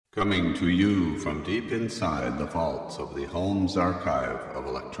Coming to you from deep inside the vaults of the Holmes Archive of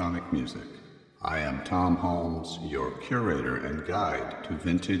Electronic Music, I am Tom Holmes, your curator and guide to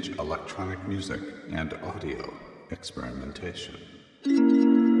vintage electronic music and audio experimentation.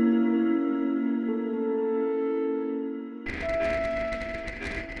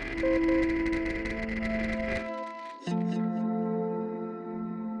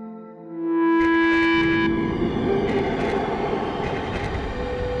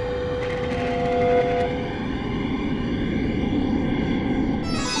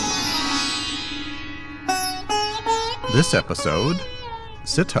 This episode,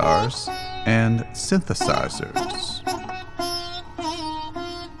 Sitars and Synthesizers.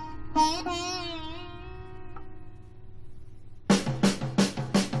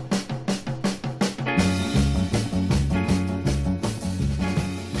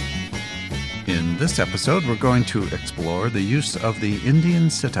 In this episode, we're going to explore the use of the Indian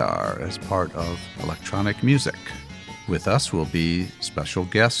sitar as part of electronic music. With us will be special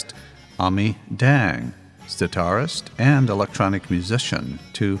guest Ami Dang, sitarist and electronic musician,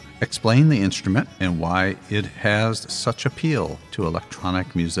 to explain the instrument and why it has such appeal to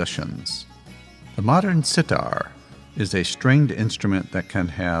electronic musicians. The modern sitar is a stringed instrument that can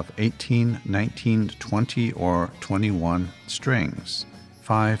have 18, 19, 20, or 21 strings.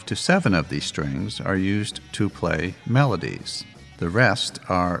 5 to 7 of these strings are used to play melodies. The rest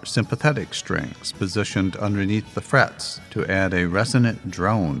are sympathetic strings positioned underneath the frets to add a resonant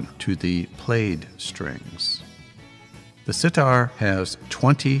drone to the played strings. The sitar has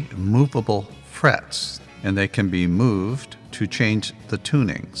 20 movable frets, and they can be moved to change the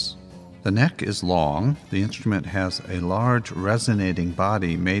tunings. The neck is long. The instrument has a large resonating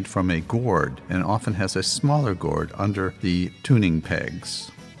body made from a gourd and often has a smaller gourd under the tuning pegs.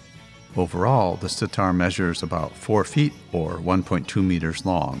 Overall, the sitar measures about 4 feet or 1.2 meters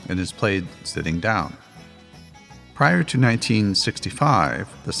long and is played sitting down. Prior to 1965,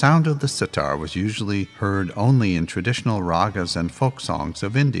 the sound of the sitar was usually heard only in traditional ragas and folk songs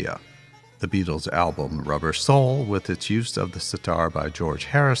of India. The Beatles' album Rubber Soul, with its use of the sitar by George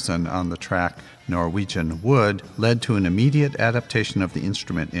Harrison on the track Norwegian Wood, led to an immediate adaptation of the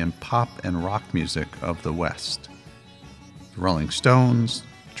instrument in pop and rock music of the West. The Rolling Stones,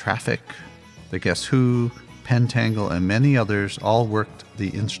 Traffic, the Guess Who, Pentangle, and many others all worked the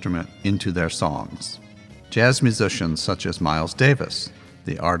instrument into their songs. Jazz musicians such as Miles Davis,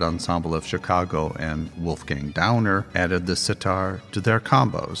 the Art Ensemble of Chicago, and Wolfgang Downer added the sitar to their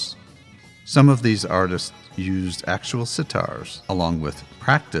combos. Some of these artists used actual sitars, along with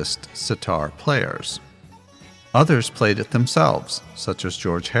practiced sitar players. Others played it themselves, such as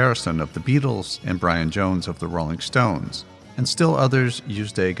George Harrison of the Beatles and Brian Jones of the Rolling Stones. And still others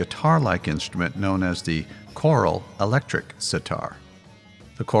used a guitar-like instrument known as the choral electric sitar.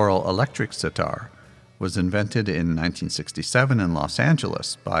 The choral electric sitar was invented in 1967 in Los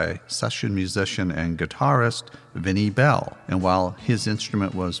Angeles by session musician and guitarist Vinnie Bell, and while his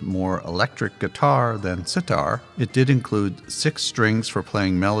instrument was more electric guitar than sitar, it did include 6 strings for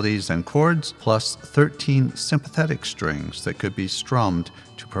playing melodies and chords, plus 13 sympathetic strings that could be strummed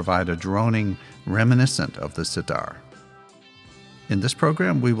to provide a droning reminiscent of the sitar. In this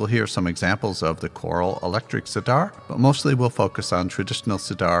program, we will hear some examples of the choral electric sitar, but mostly we'll focus on traditional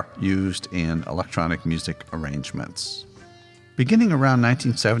sitar used in electronic music arrangements. Beginning around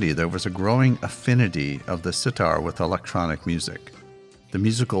 1970, there was a growing affinity of the sitar with electronic music. The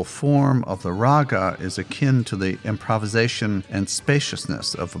musical form of the raga is akin to the improvisation and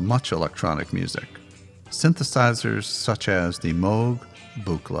spaciousness of much electronic music. Synthesizers such as the Moog,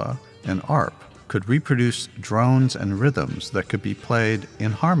 Buchla, and ARP could reproduce drones and rhythms that could be played in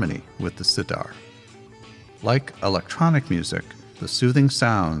harmony with the sitar. Like electronic music, the soothing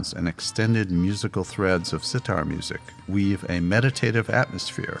sounds and extended musical threads of sitar music weave a meditative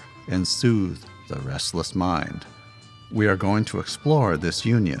atmosphere and soothe the restless mind. We are going to explore this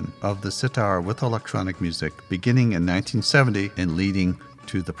union of the sitar with electronic music beginning in 1970 and leading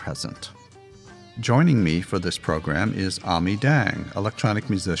to the present. Joining me for this program is Ami Dang, electronic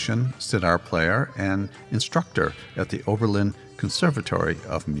musician, sitar player, and instructor at the Oberlin Conservatory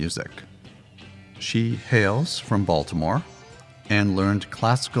of Music. She hails from Baltimore and learned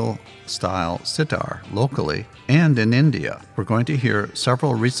classical-style sitar locally and in India. We're going to hear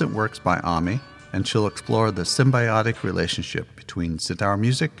several recent works by Ami, and she'll explore the symbiotic relationship between sitar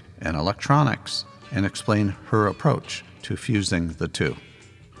music and electronics and explain her approach to fusing the two.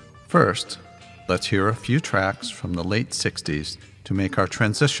 First, let's hear a few tracks from the late 60s to make our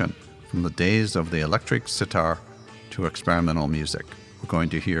transition from the days of the electric sitar to experimental music. We're going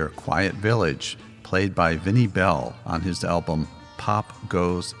to hear Quiet Village, played by Vinnie Bell on his album Pop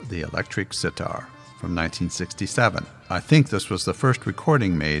Goes the Electric Sitar from 1967. I think this was the first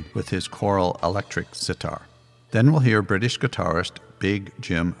recording made with his choral electric sitar. Then we'll hear British guitarist Big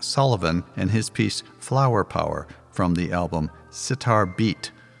Jim Sullivan and his piece Flower Power from the album Sitar Beat,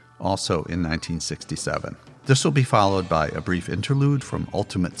 also in 1967. This will be followed by a brief interlude from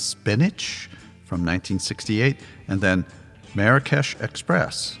Ultimate Spinach from 1968, and then Marrakesh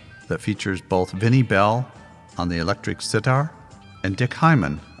Express that features both Vinnie Bell on the electric sitar and Dick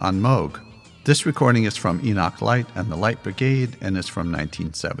Hyman on Moog. This recording is from Enoch Light and the Light Brigade and is from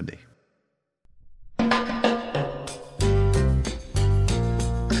 1970.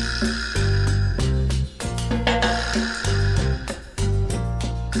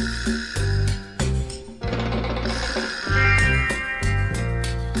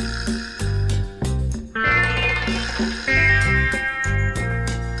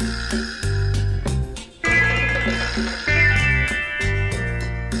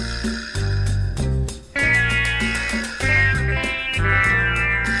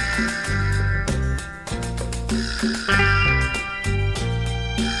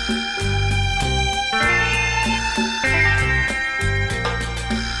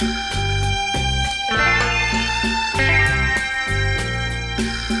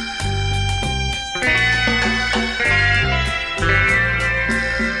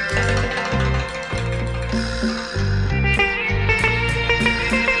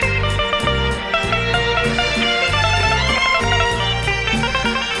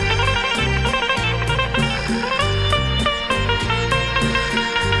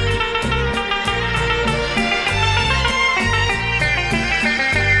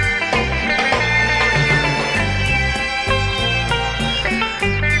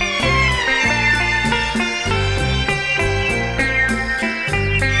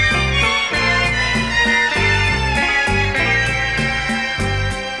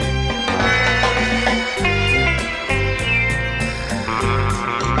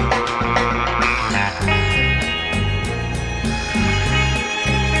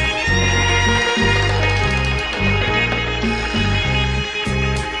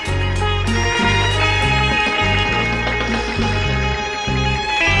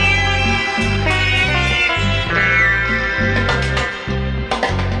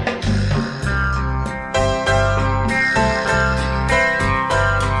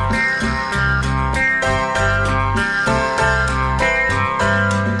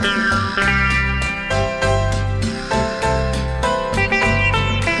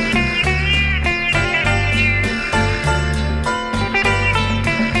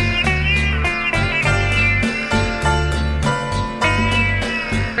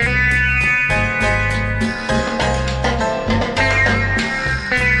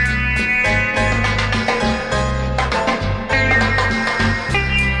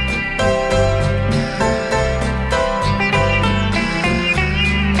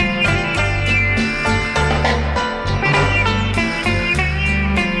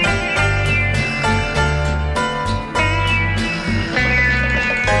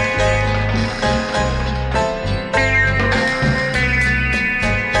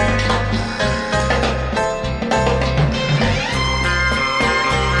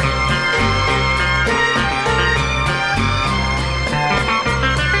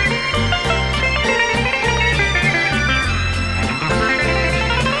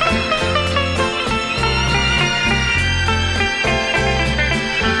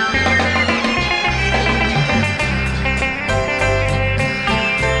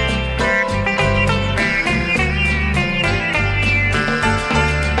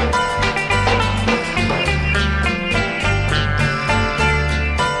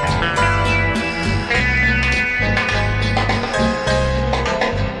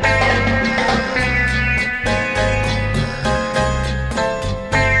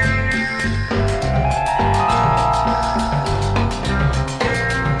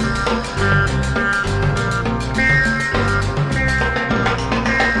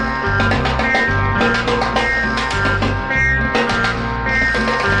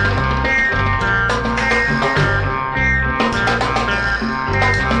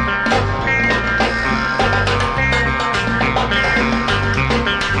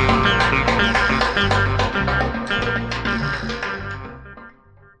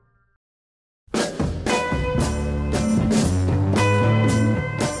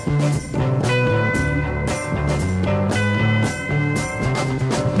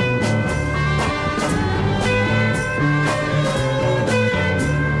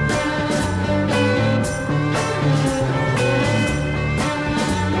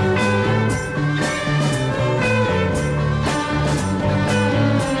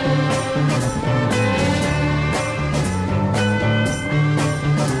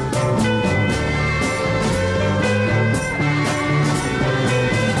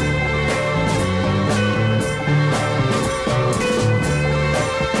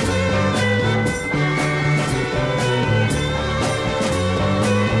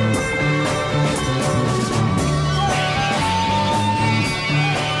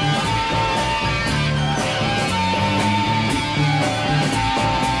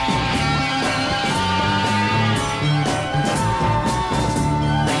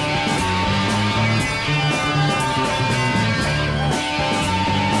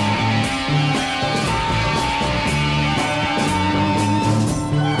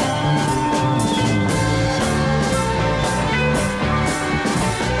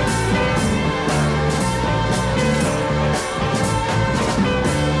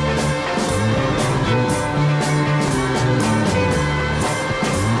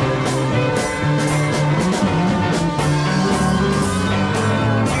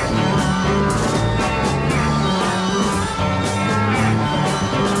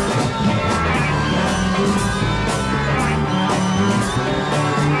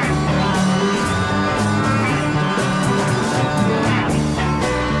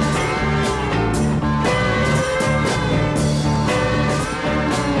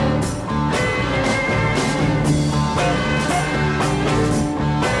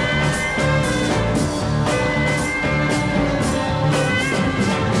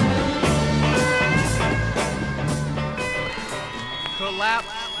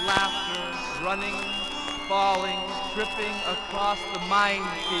 across the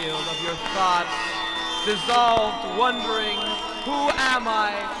minefield of your thoughts, dissolved, wondering, who am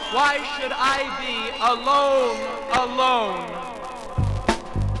I? Why should I be alone, alone?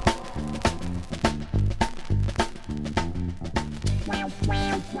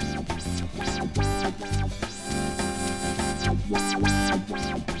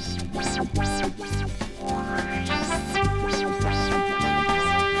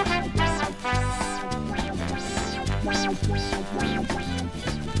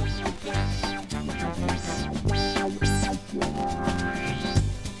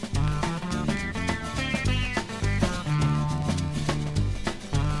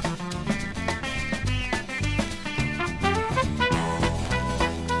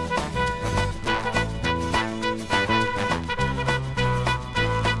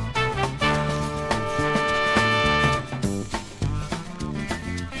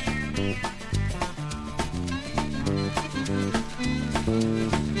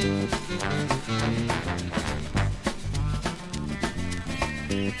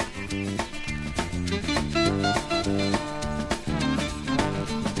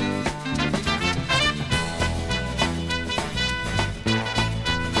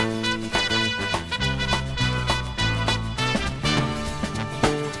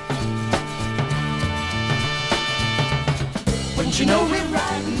 Wouldn't you know we're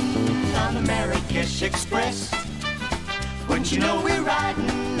riding on the Marrakesh Express? Wouldn't you know we're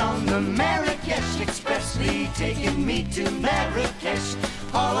riding on the Marrakesh Expressly, taking me to Marrakesh,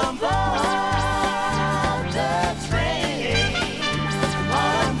 all on board the train,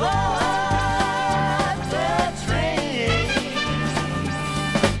 all on board the train.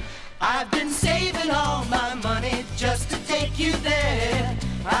 I've been saving all my money just to take you there.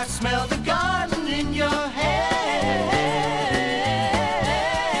 I smell the garden in your hair.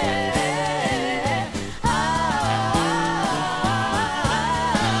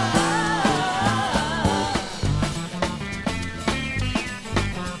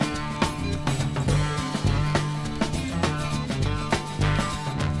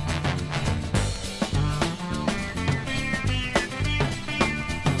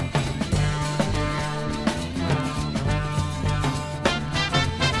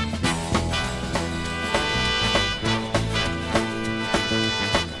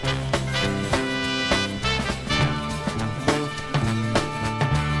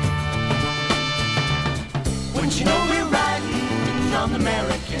 Wouldn't you know we're riding on the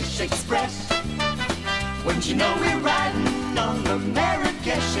Marrakesh Express? Wouldn't you know we're riding on the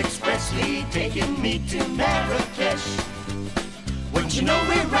Marrakesh Expressly, taking me to Marrakesh? Wouldn't you know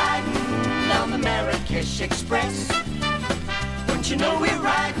we're riding on the Marrakesh Express? Wouldn't you know we're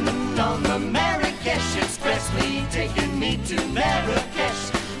riding on the Marrakesh Expressly, taking me to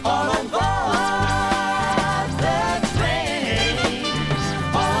Marrakesh, all on board the train,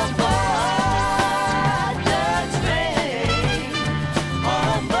 all on board the train, all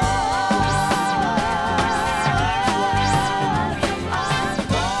on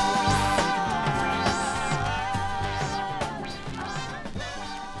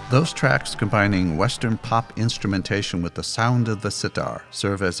Those tracks combining Western pop instrumentation with the sound of the sitar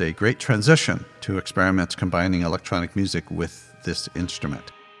serve as a great transition to experiments combining electronic music with this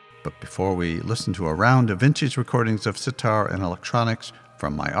instrument. But before we listen to a round of vintage recordings of sitar and electronics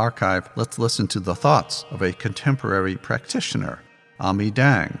from my archive, let's listen to the thoughts of a contemporary practitioner, Ami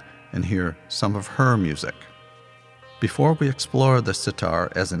Dang, and hear some of her music. Before we explore the sitar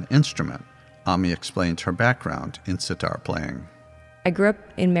as an instrument, Ami explains her background in sitar playing. I grew up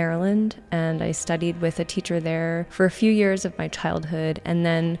in Maryland, and I studied with a teacher there for a few years of my childhood. And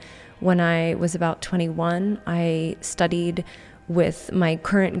then when I was about 21, I studied with my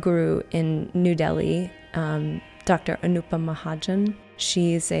current guru in New Delhi, Dr. Anupa Mahajan.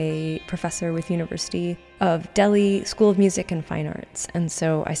 She's a professor with University of Delhi School of Music and Fine Arts. And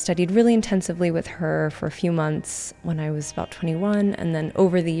so I studied really intensively with her for a few months when I was about 21. And then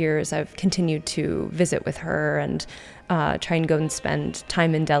over the years, I've continued to visit with her and try and go and spend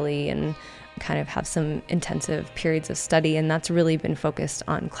time in Delhi and kind of have some intensive periods of study. And that's really been focused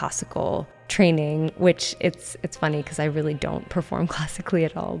on classical training, which it's funny because I really don't perform classically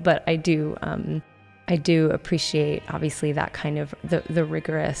at all, but I do appreciate, obviously, that kind of the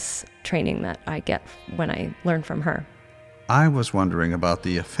rigorous training that I get when I learn from her. I was wondering about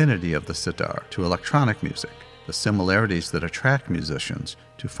the affinity of the sitar to electronic music, the similarities that attract musicians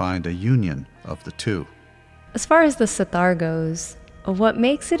to find a union of the two. As far as the sitar goes, what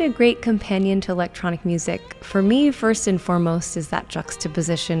makes it a great companion to electronic music, for me, first and foremost, is that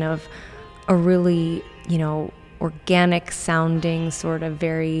juxtaposition of a really, organic sounding, sort of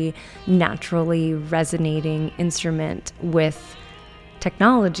very naturally resonating instrument with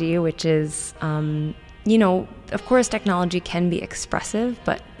technology, which is, of course technology can be expressive,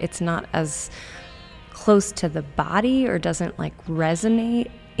 but it's not as close to the body or doesn't like resonate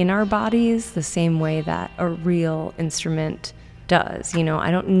in our bodies the same way that a real instrument does.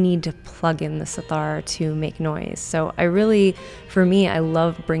 I don't need to plug in the sitar to make noise. So for me, I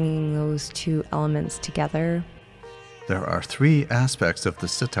love bringing those two elements together. There are 3 aspects of the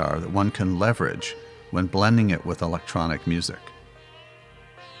sitar that one can leverage when blending it with electronic music.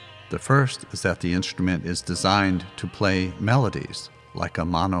 The first is that the instrument is designed to play melodies like a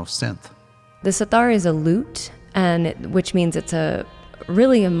mono synth. The sitar is a lute, which means it's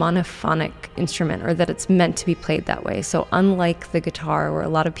really a monophonic instrument, or that it's meant to be played that way. So unlike the guitar, where a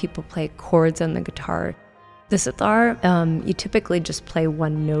lot of people play chords on the guitar, the sitar, you typically just play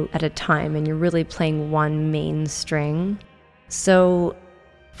one note at a time, and you're really playing one main string. So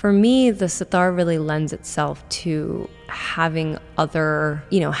for me, the sitar really lends itself to having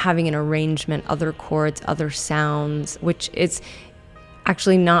having an arrangement, other chords, other sounds, which is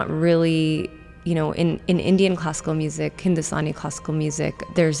actually not really, in Indian classical music, Hindustani classical music,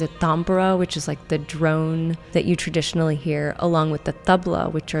 there's a tambura, which is like the drone that you traditionally hear, along with the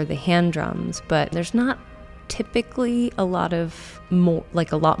tabla, which are the hand drums. But there's not typically a lot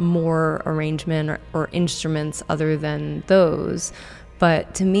more arrangement or instruments other than those.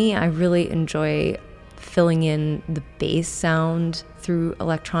 But to me, I really enjoy filling in the bass sound through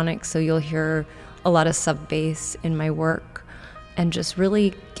electronics. So you'll hear a lot of sub bass in my work, and just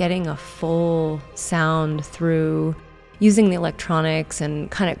really getting a full sound through using the electronics and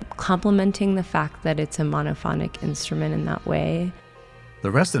kind of complementing the fact that it's a monophonic instrument in that way.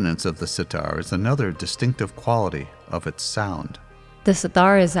 The resonance of the sitar is another distinctive quality of its sound. The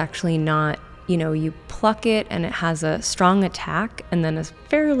sitar is actually not, you pluck it and it has a strong attack and then a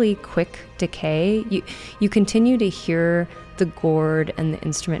fairly quick decay. You continue to hear the gourd and the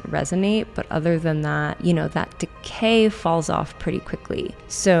instrument resonate, but other than that, that decay falls off pretty quickly.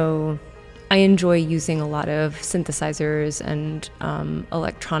 So I enjoy using a lot of synthesizers and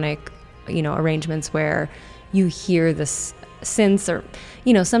electronic, arrangements where you hear this synths or,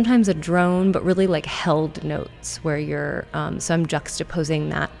 sometimes a drone, but really like held notes where you're, so I'm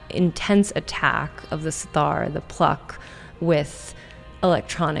juxtaposing that intense attack of the sitar, the pluck, with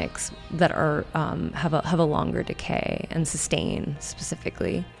electronics that are have a longer decay and sustain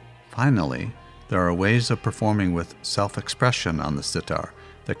specifically. Finally, there are ways of performing with self-expression on the sitar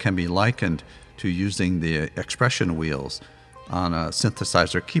that can be likened to using the expression wheels on a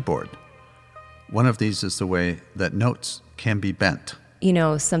synthesizer keyboard. One of these is the way that notes can be bent.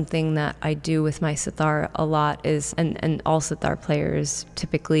 Something that I do with my sitar a lot is, and all sitar players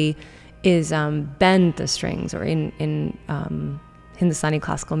typically, is bend the strings, or in Hindustani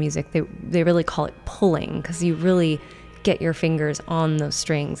classical music, they really call it pulling, because you really get your fingers on those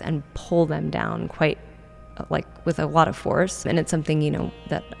strings and pull them down quite like with a lot of force. And it's something,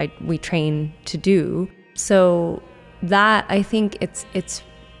 that we train to do. So that, I think it's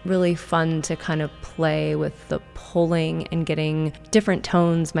really fun to kind of play with the pulling and getting different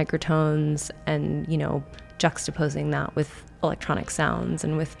tones, microtones, and, juxtaposing that with electronic sounds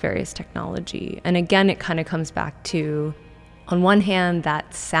and with various technology. And again, it kind of comes back to, on one hand,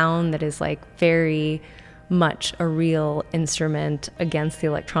 that sound that is like very much a real instrument against the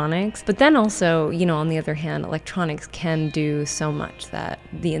electronics. But then also, on the other hand, electronics can do so much that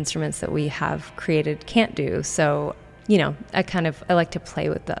the instruments that we have created can't do. So, I like to play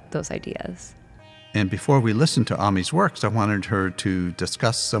with those ideas. And before we listen to Ami's works, I wanted her to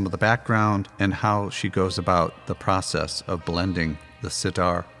discuss some of the background and how she goes about the process of blending the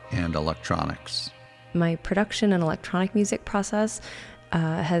sitar and electronics. My production and electronic music process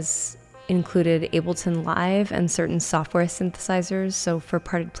has included Ableton Live and certain software synthesizers. So for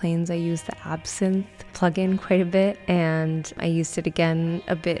Parted Plains, I use the Absynth plugin quite a bit, and I used it again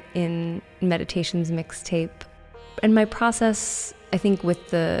a bit in Meditations mixtape. And my process, I think, with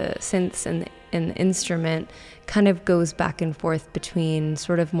the synths and the instrument kind of goes back and forth between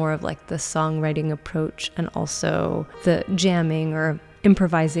sort of more of like the songwriting approach and also the jamming or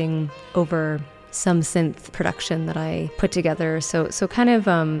improvising over some synth production that I put together. So kind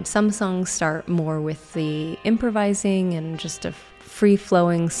of some songs start more with the improvising and just a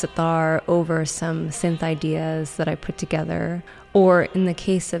free-flowing sitar over some synth ideas that I put together. Or in the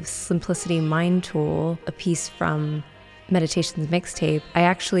case of Simplicity Mind Tool, a piece from Meditations mixtape, I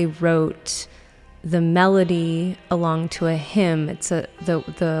actually wrote the melody along to a hymn.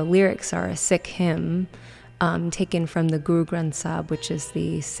 The lyrics are a Sikh hymn taken from the Guru Granth Sahib, which is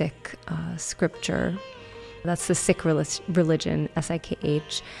the Sikh scripture. That's the Sikh religion, Sikh.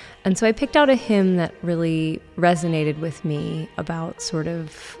 And so I picked out a hymn that really resonated with me about sort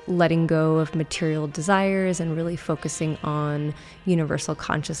of letting go of material desires and really focusing on universal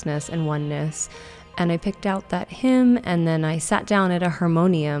consciousness and oneness. And I picked out that hymn, and then I sat down at a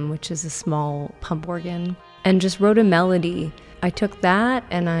harmonium, which is a small pump organ, and just wrote a melody. I took that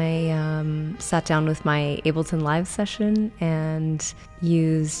and I sat down with my Ableton Live session and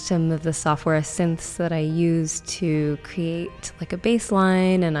used some of the software synths that I used to create like a bass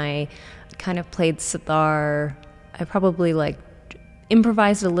line, and I kind of played sitar. I probably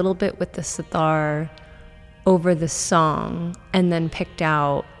improvised a little bit with the sitar over the song and then picked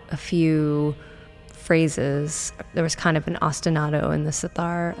out a few phrases. There was kind of an ostinato in the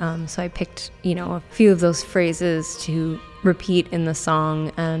sitar, so I picked, a few of those phrases to repeat in the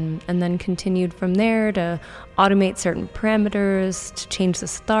song, and then continued from there to automate certain parameters, to change the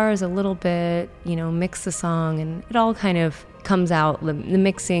sitars a little bit, mix the song, and it all kind of comes out, the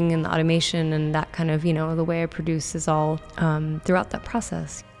mixing and the automation and that kind of, the way I produce is all throughout that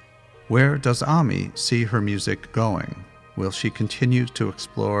process. Where does Ami see her music going? Will she continue to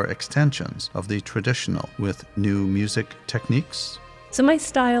explore extensions of the traditional with new music techniques? So my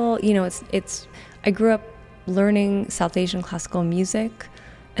style, I grew up learning South Asian classical music,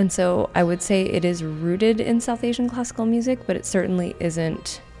 and so I would say it is rooted in South Asian classical music, but it certainly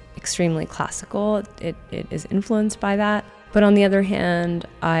isn't extremely classical. It is influenced by that. But on the other hand,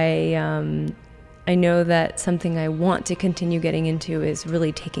 I know that something I want to continue getting into is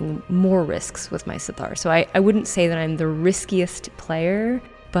really taking more risks with my sitar. So I wouldn't say that I'm the riskiest player,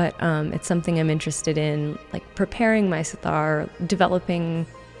 but it's something I'm interested in, like preparing my sitar, developing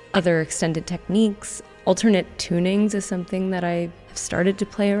other extended techniques. Alternate tunings is something that I have started to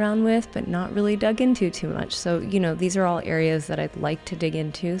play around with, but not really dug into too much. So, these are all areas that I'd like to dig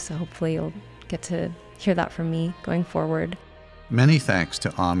into. So hopefully you'll get to hear that from me going forward. Many thanks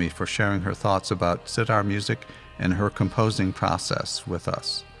to Ami for sharing her thoughts about sitar music and her composing process with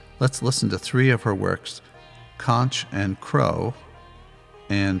us. Let's listen to 3 of her works, Conch and Crow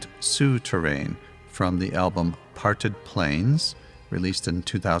and Sioux Terrain, from the album Parted Plains, released in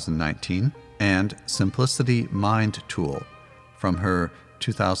 2019, and Simplicity Mind Tool, from her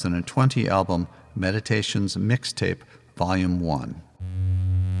 2020 album Meditations Mixtape, Volume 1.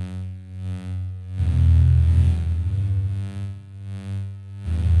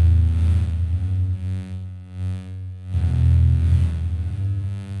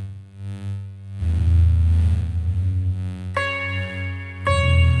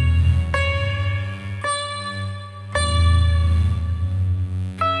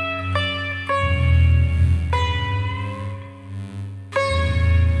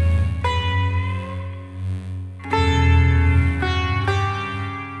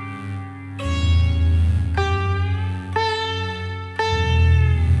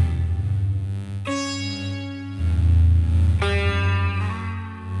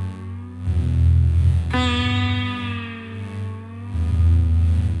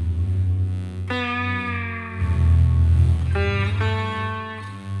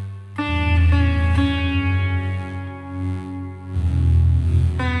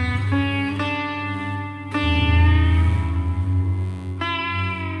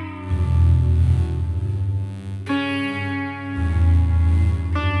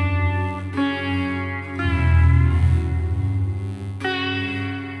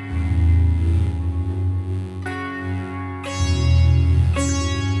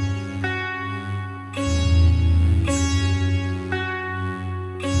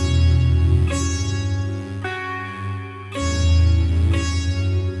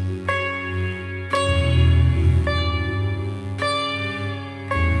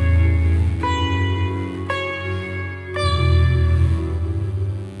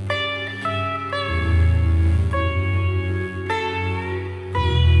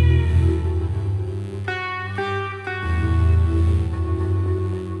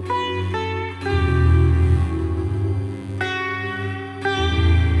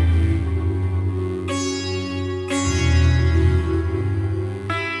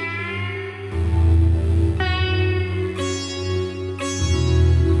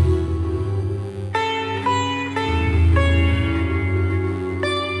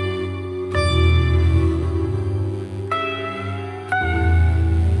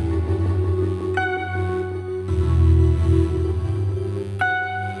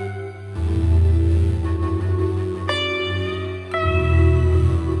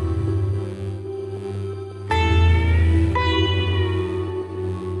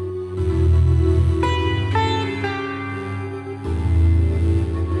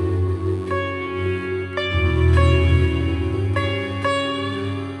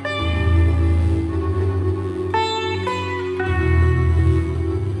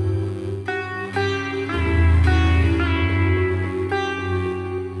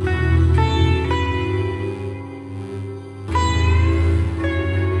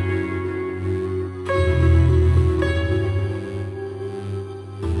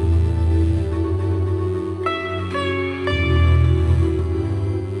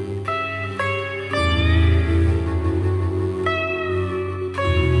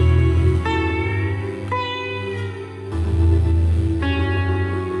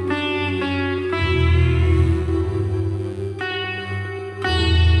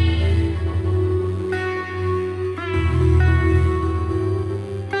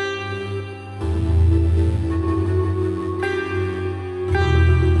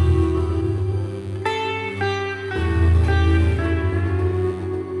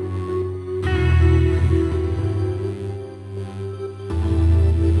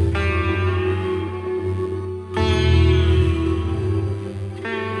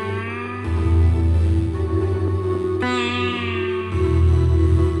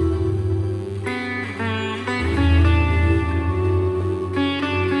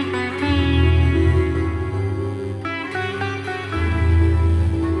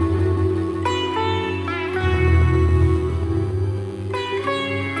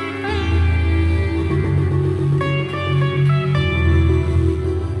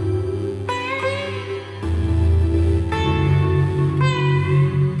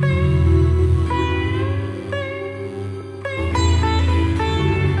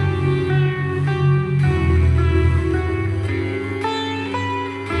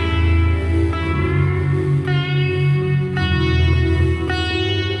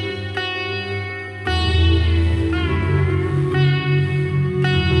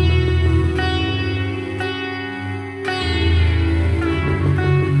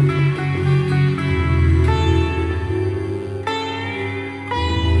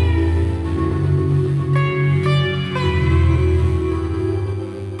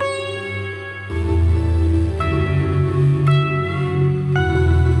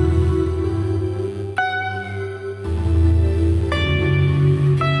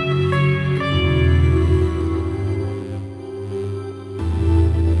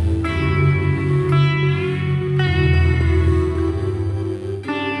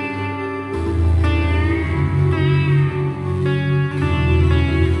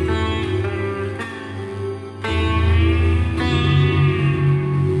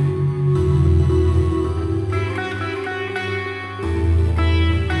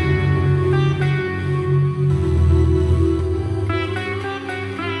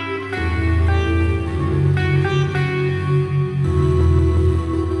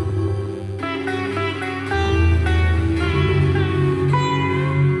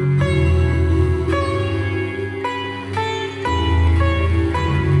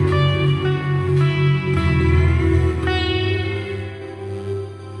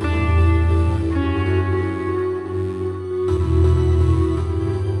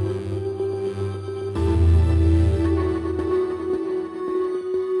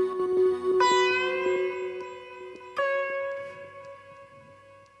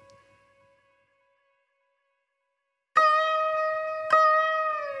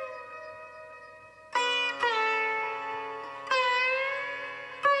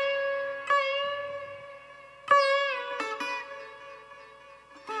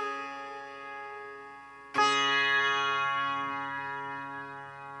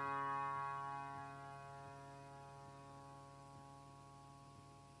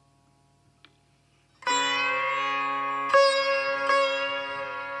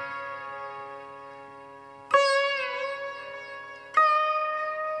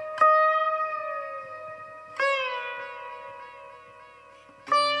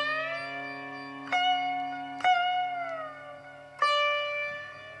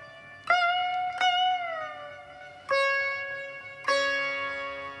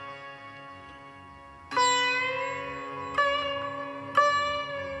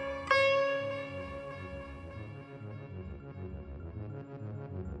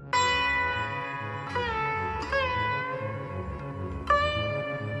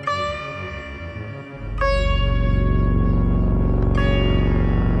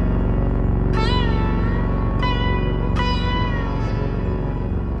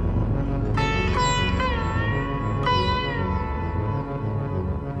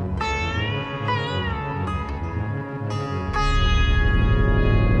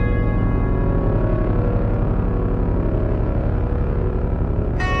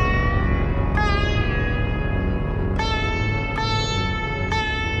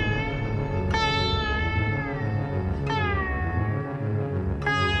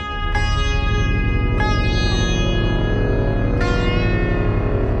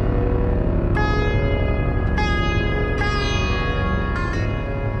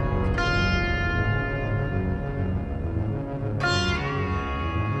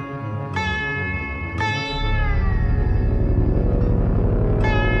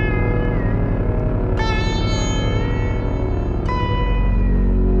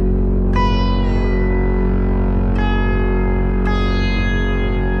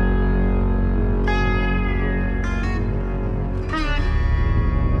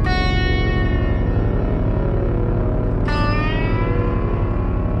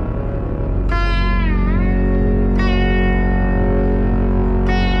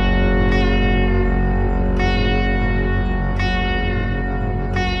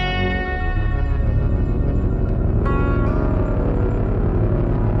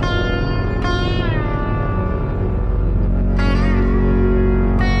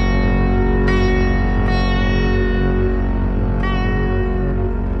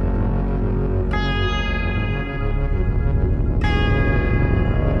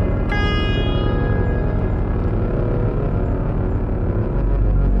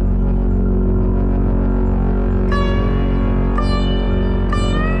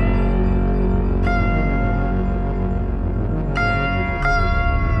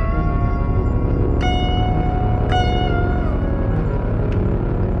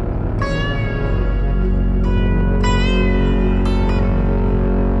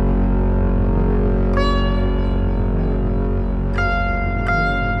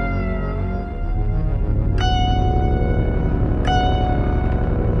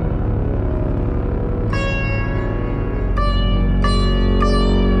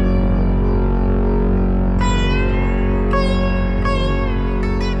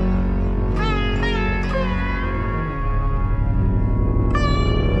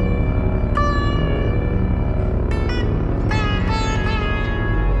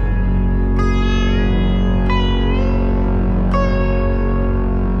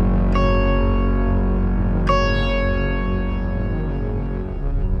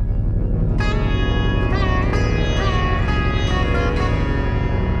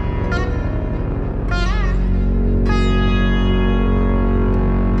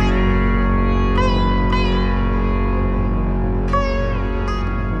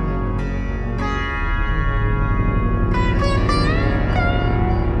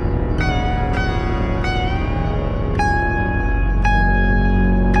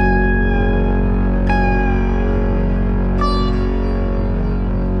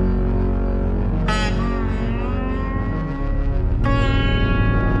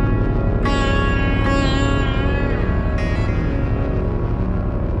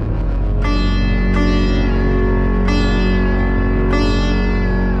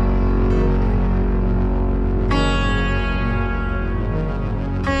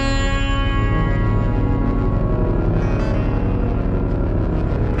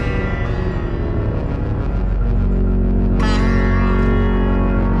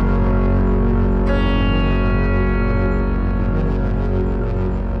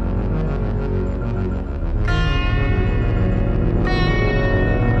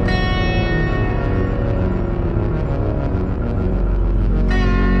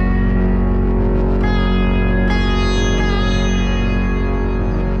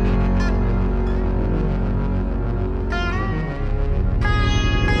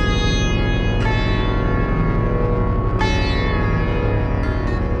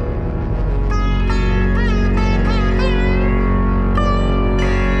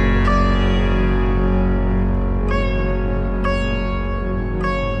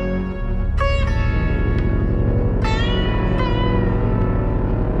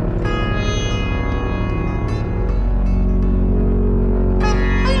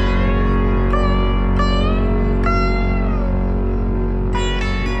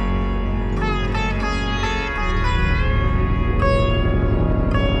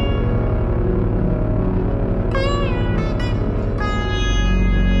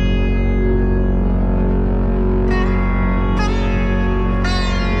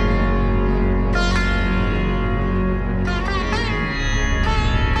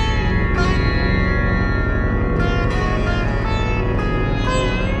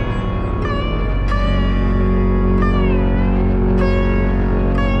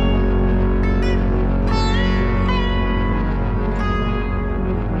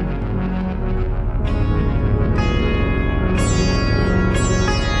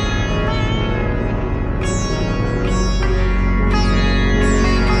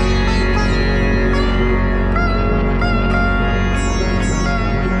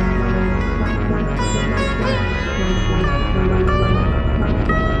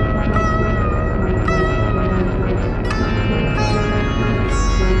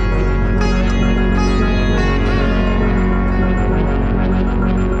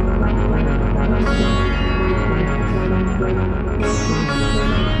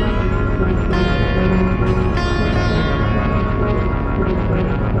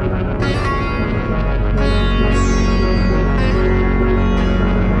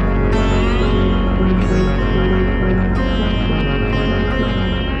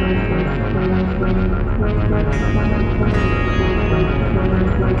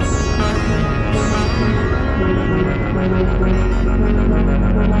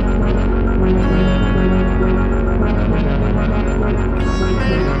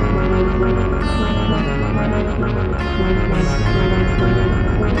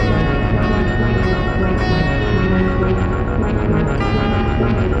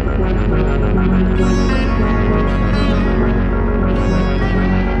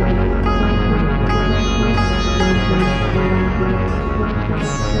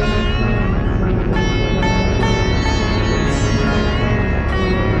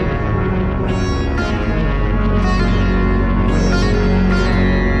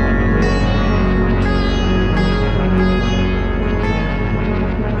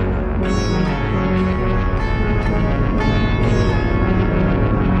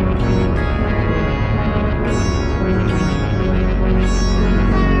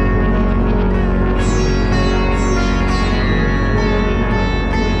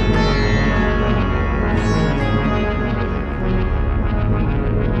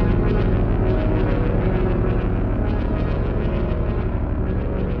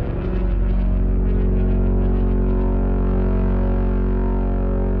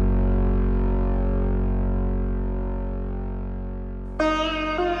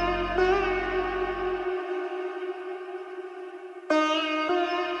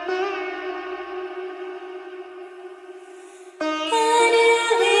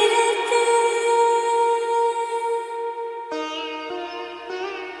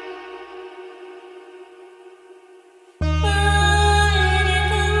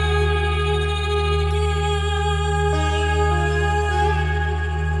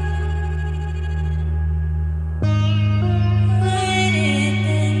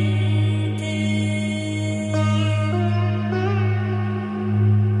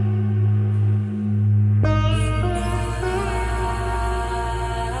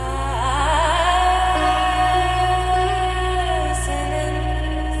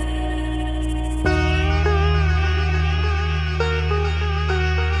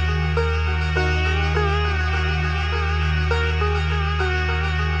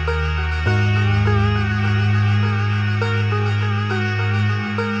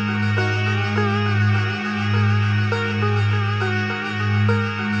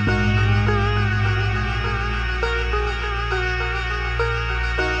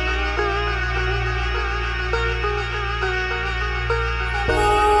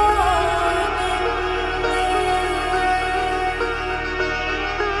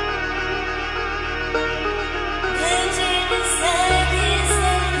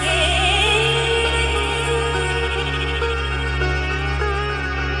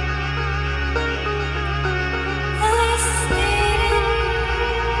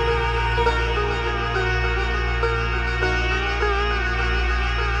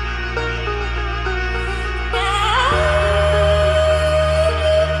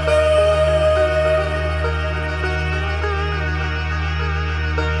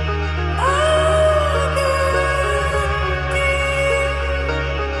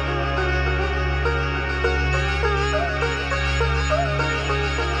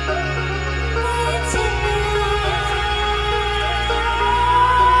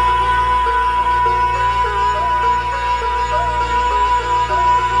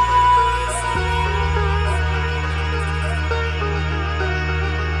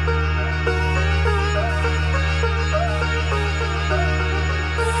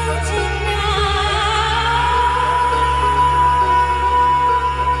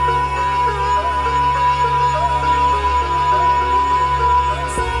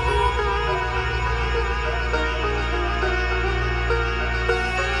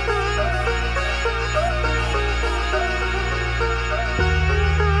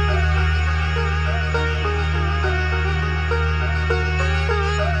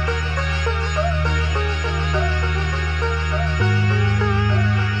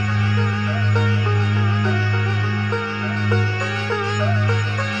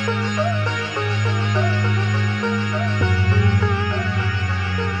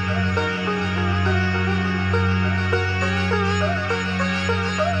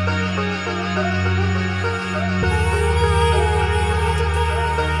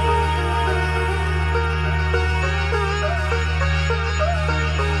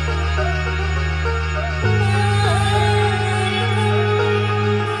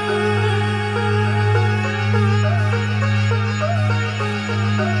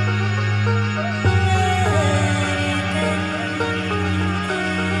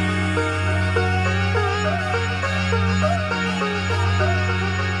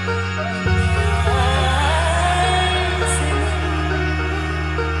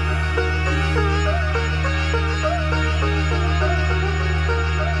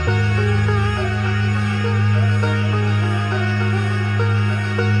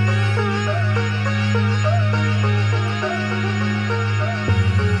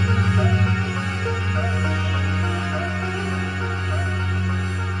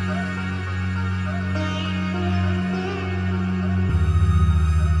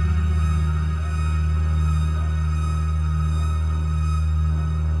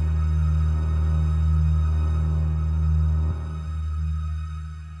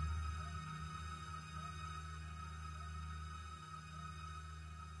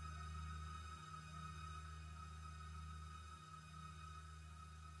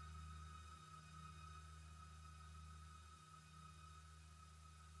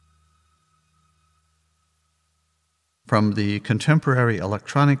 From the contemporary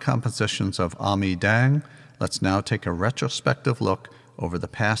electronic compositions of Ami Dang, let's now take a retrospective look over the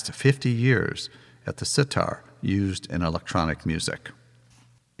past 50 years at the sitar used in electronic music.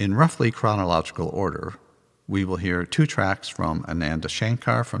 In roughly chronological order, we will hear 2 tracks from Ananda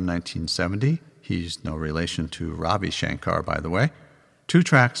Shankar from 1970. He's no relation to Ravi Shankar, by the way. 2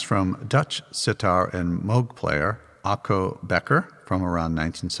 tracks from Dutch sitar and moog player Akko Becker from around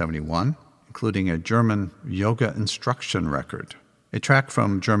 1971, including a German yoga instruction record. A track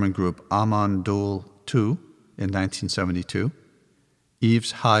from German group Amon Düül II in 1972.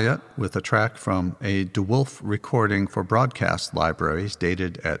 Yves Hyatt with a track from a De Wolf recording for broadcast libraries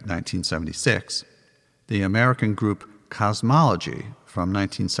dated at 1976. The American group Cosmology from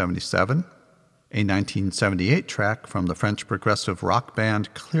 1977. A 1978 track from the French progressive rock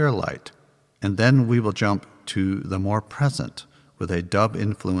band Clearlight. And then we will jump to the more present with a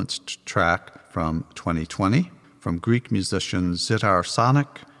dub-influenced track from 2020 from Greek musicians Sitar Sonic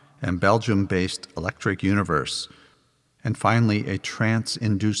and Belgium-based Electric Universe. And finally, a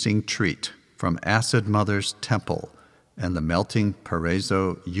trance-inducing treat from Acid Mother's Temple and the Melting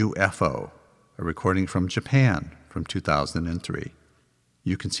Paraiso UFO, a recording from Japan from 2003.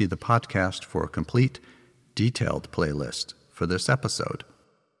 You can see the podcast for a complete, detailed playlist for this episode.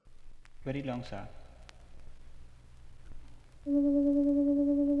 Very long, sir.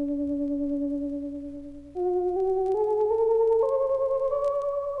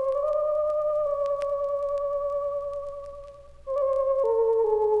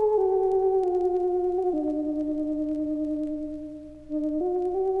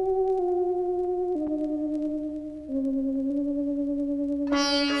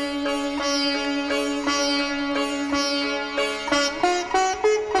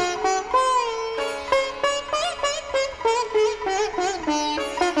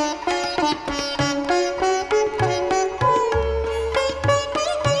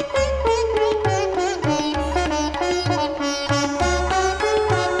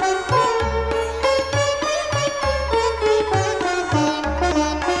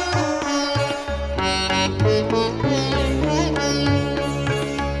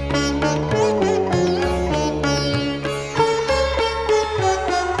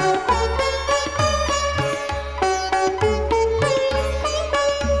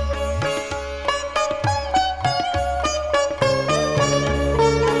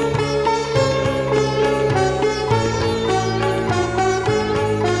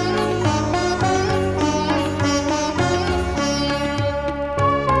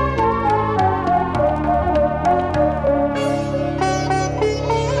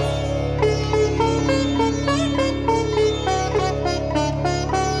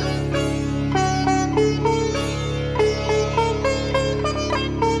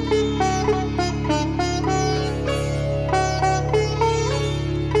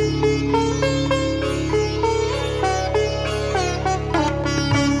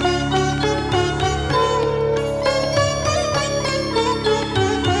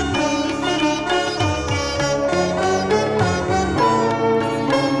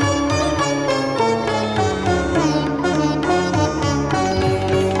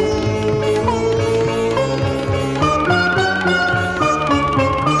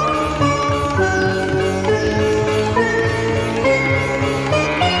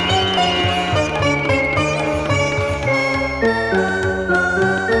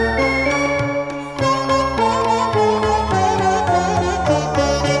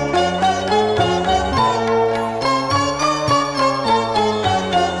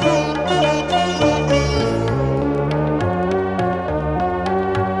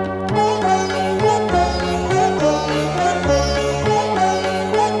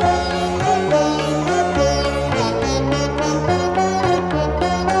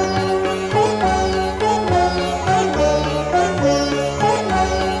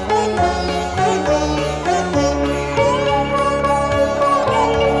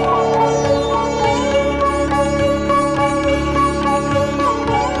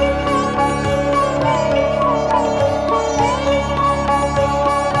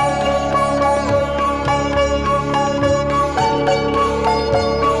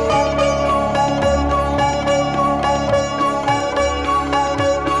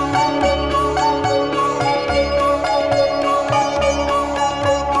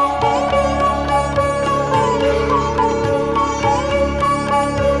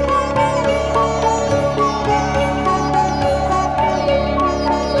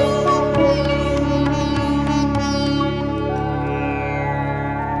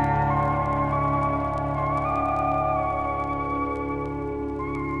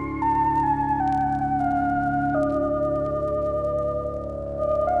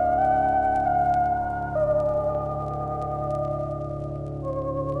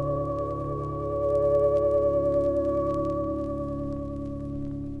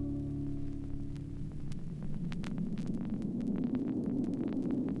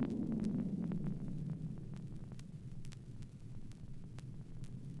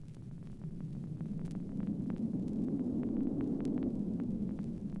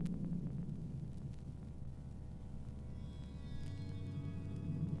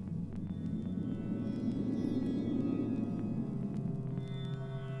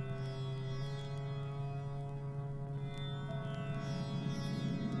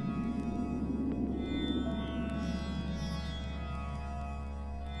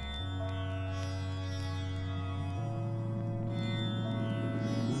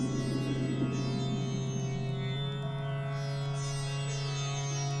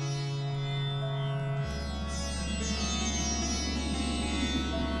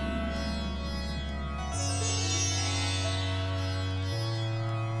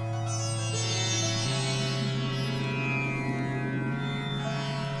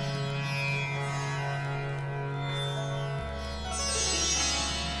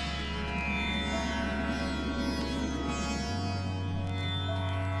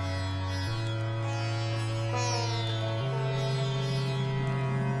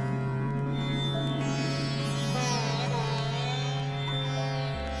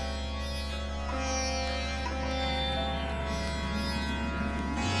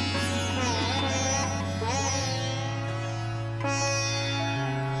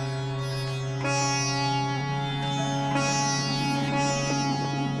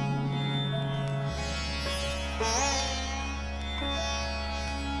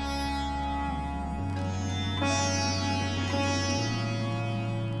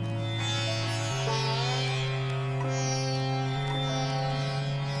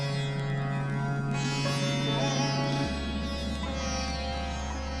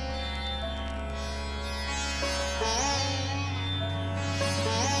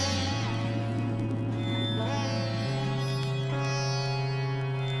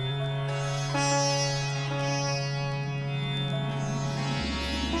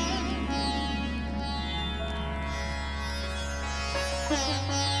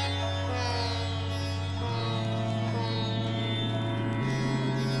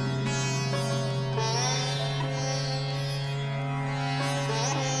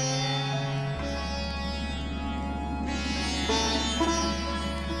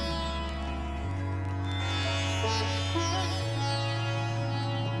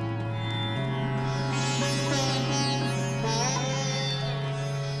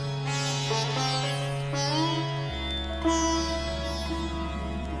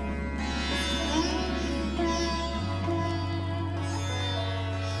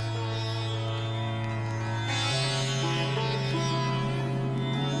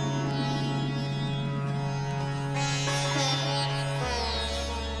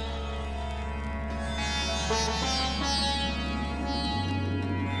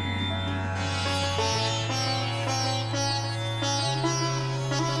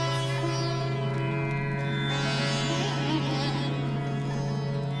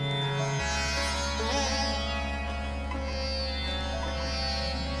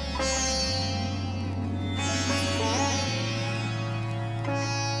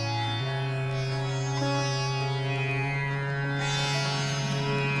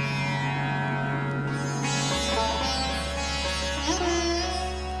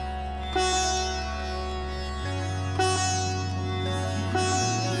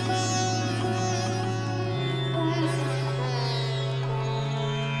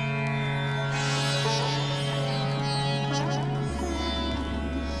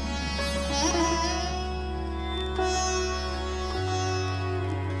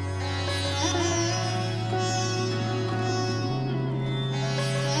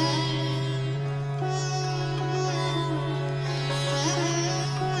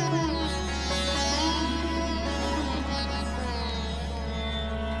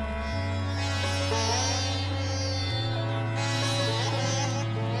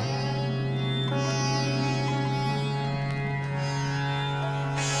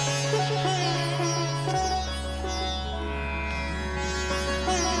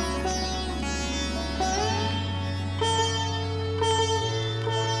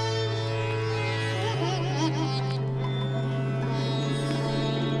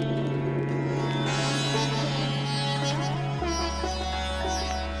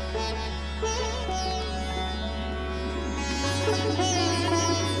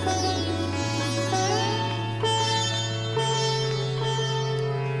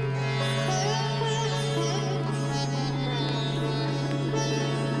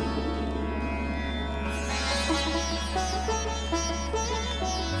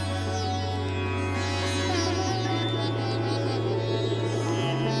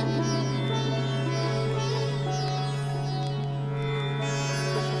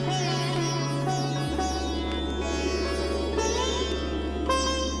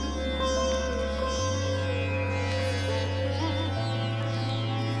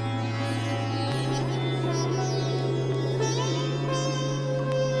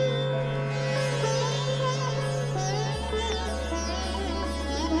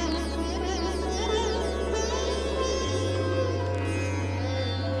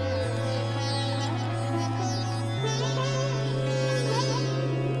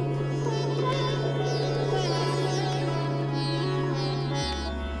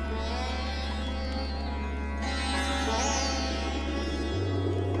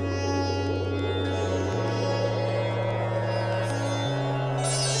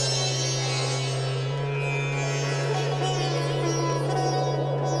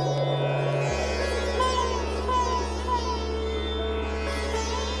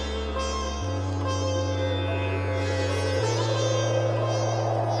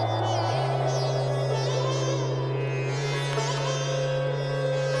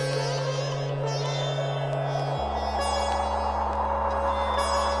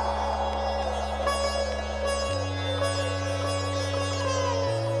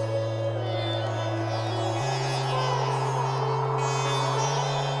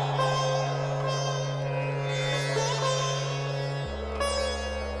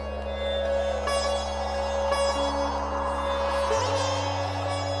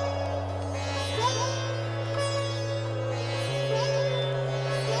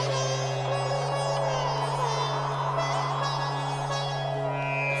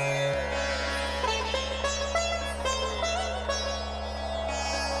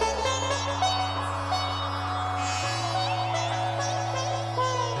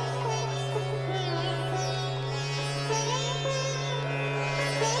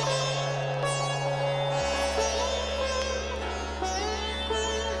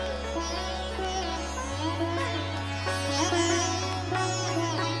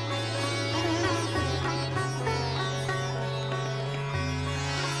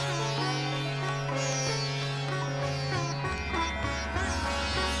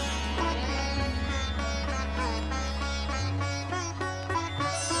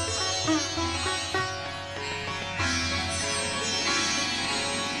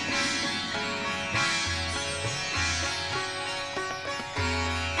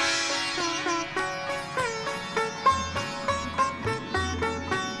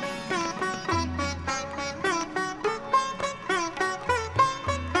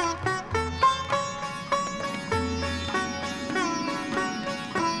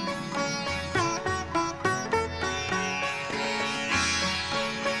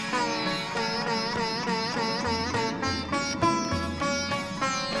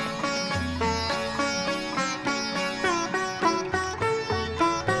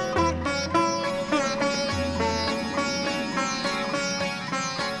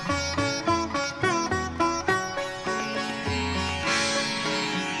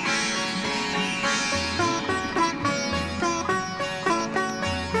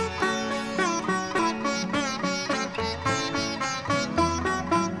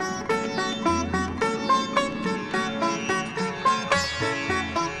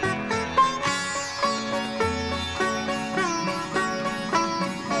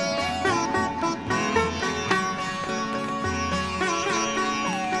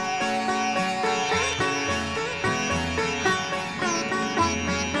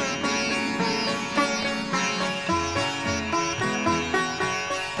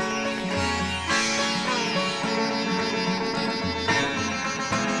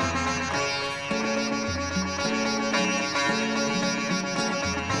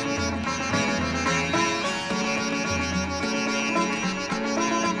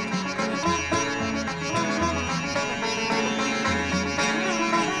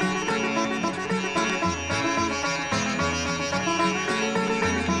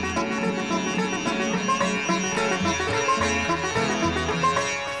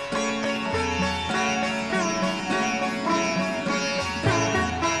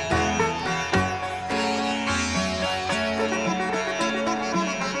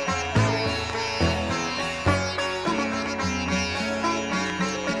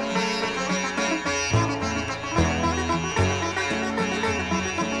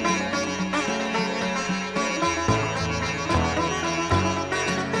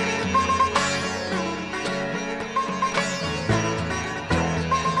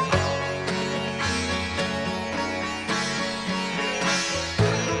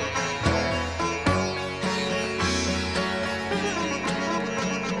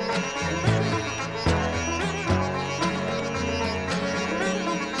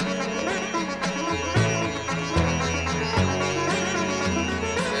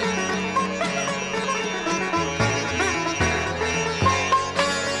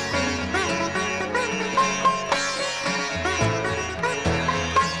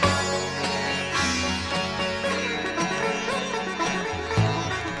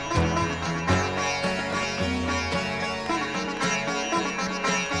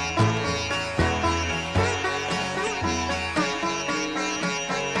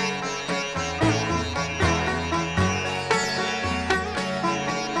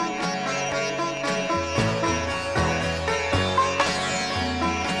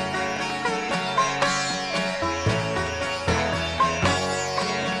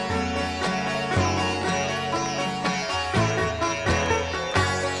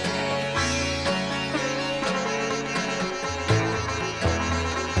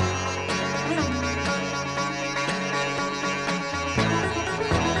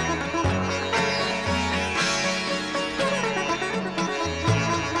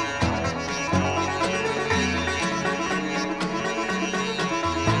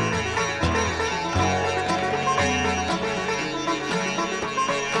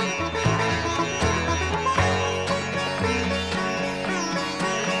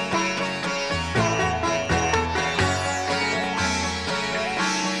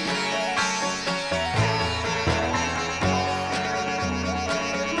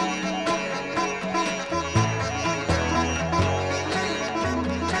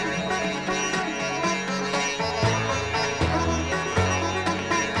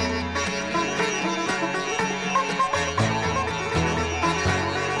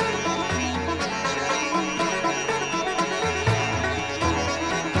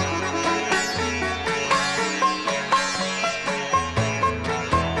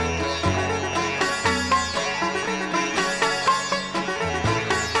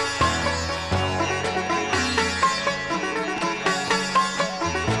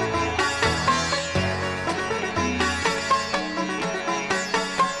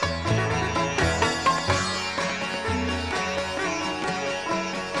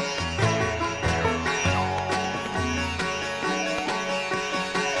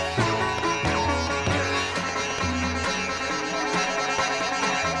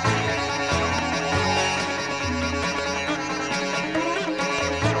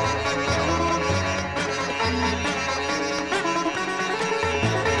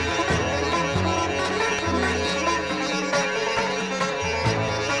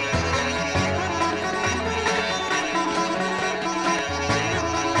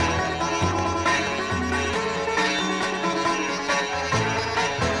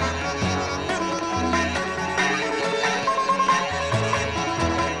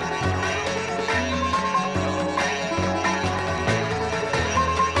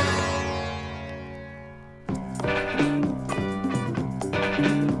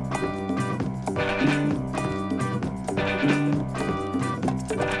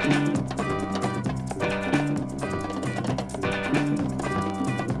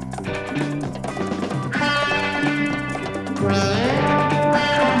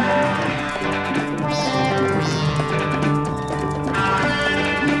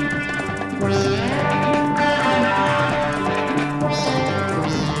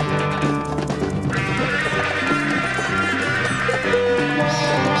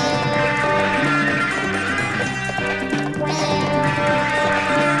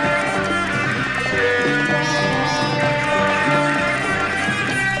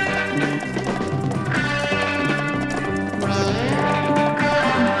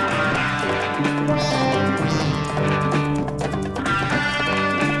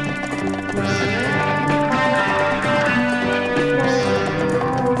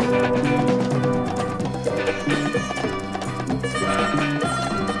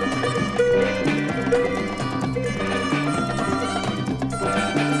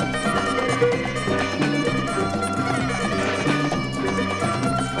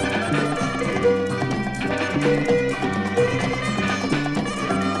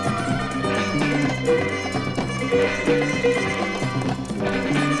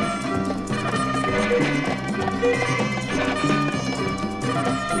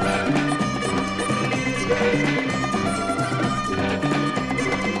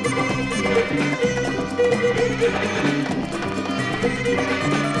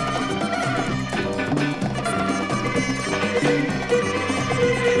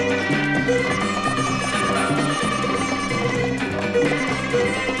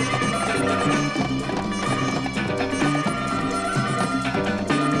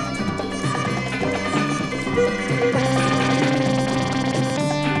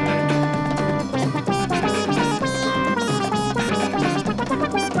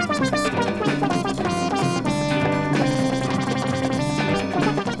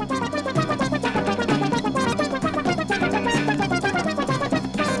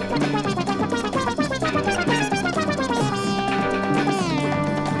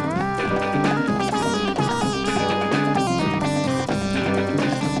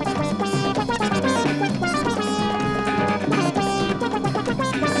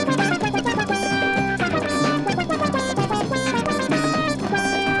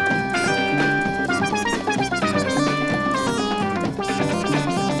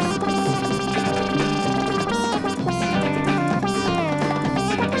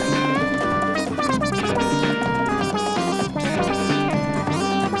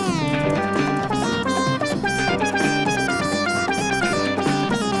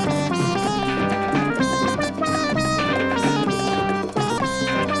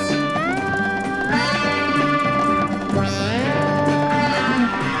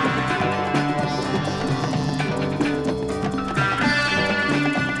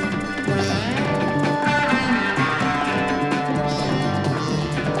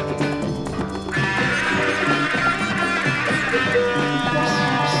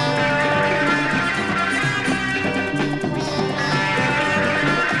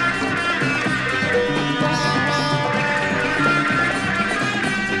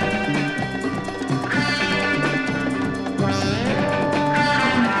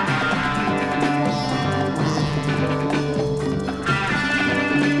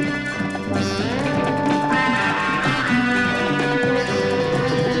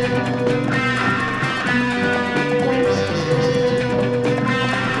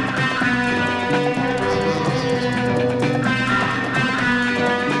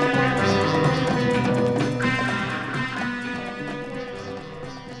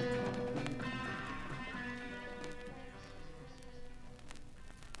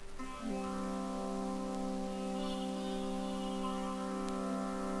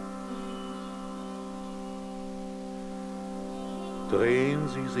 Drehen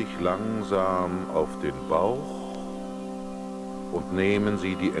Sie sich langsam auf den Bauch und nehmen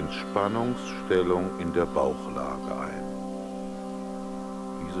Sie die Entspannungsstellung in der Bauchlage ein.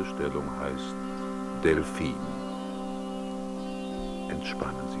 Diese Stellung heißt Delfin.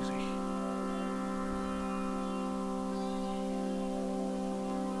 Entspannen Sie sich.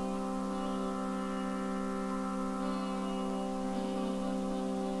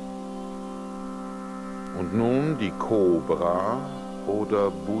 Und nun die Kobra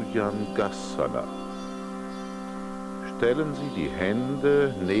oder Bhujangasana. Stellen Sie die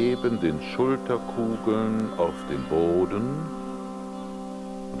Hände neben den Schulterkugeln auf den Boden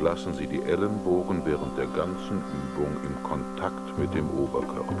und lassen Sie die Ellenbogen während der ganzen Übung im Kontakt mit dem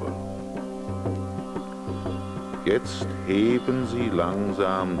Oberkörper. Jetzt heben Sie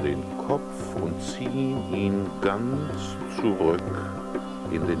langsam den Kopf und ziehen ihn ganz zurück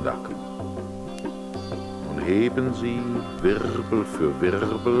in den Nacken. Heben Sie Wirbel für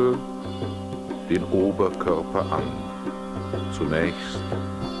Wirbel den Oberkörper an. Zunächst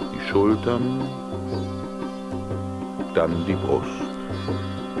die Schultern, dann die Brust.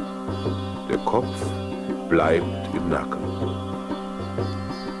 Der Kopf bleibt im Nacken,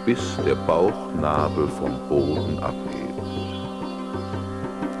 bis der Bauchnabel vom Boden abhebt.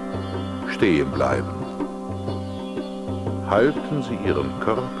 Stehen bleiben. Halten Sie Ihren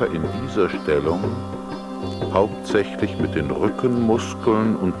Körper in dieser Stellung hauptsächlich mit den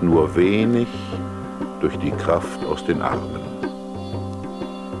Rückenmuskeln und nur wenig durch die Kraft aus den Armen.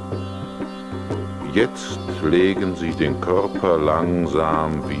 Jetzt legen Sie den Körper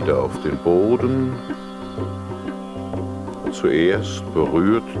langsam wieder auf den Boden. Zuerst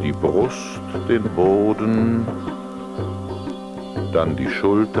berührt die Brust den Boden, dann die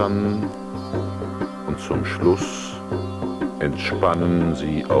Schultern und zum Schluss entspannen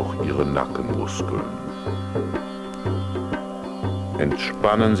Sie auch Ihre Nackenmuskeln.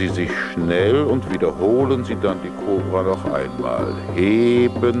 Entspannen Sie sich schnell und wiederholen Sie dann die Kobra noch einmal.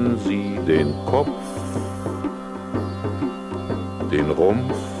 Heben Sie den Kopf, den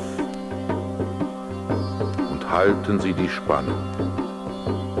Rumpf und halten Sie die Spannung.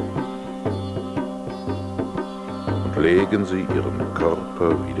 Und legen Sie Ihren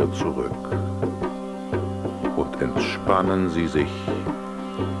Körper wieder zurück. entspannen Sie sich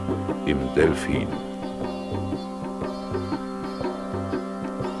im Delphin.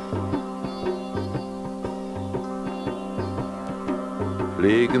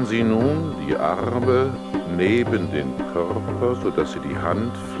 Legen Sie nun die Arme neben den Körper, sodass Sie die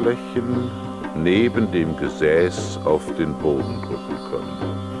Handflächen neben dem Gesäß auf den Boden drücken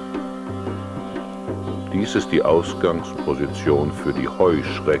können. Dies ist die Ausgangsposition für die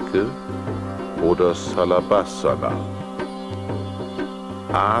Heuschrecke oder Salabhasana.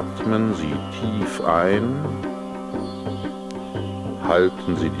 Atmen Sie tief ein,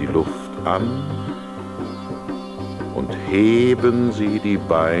 halten Sie die Luft an und heben Sie die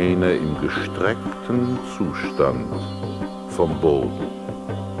Beine im gestreckten Zustand vom Boden.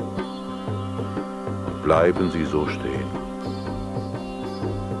 Bleiben Sie so stehen.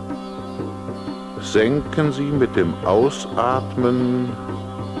 Senken Sie mit dem Ausatmen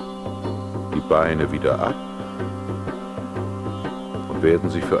die Beine wieder ab und werden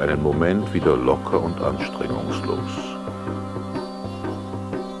Sie für einen Moment wieder locker und anstrengungslos.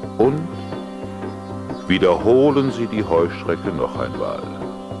 Und wiederholen Sie die Heuschrecke noch einmal.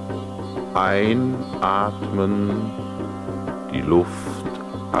 Einatmen, die Luft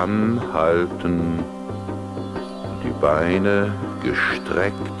anhalten und die Beine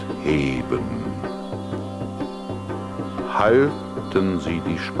gestreckt heben. Halten Sie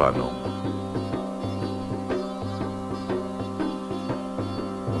die Spannung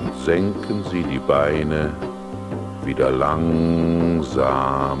und senken Sie die Beine wieder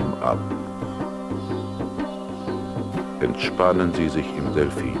langsam ab. Entspannen Sie sich im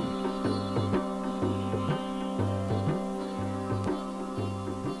Delphin.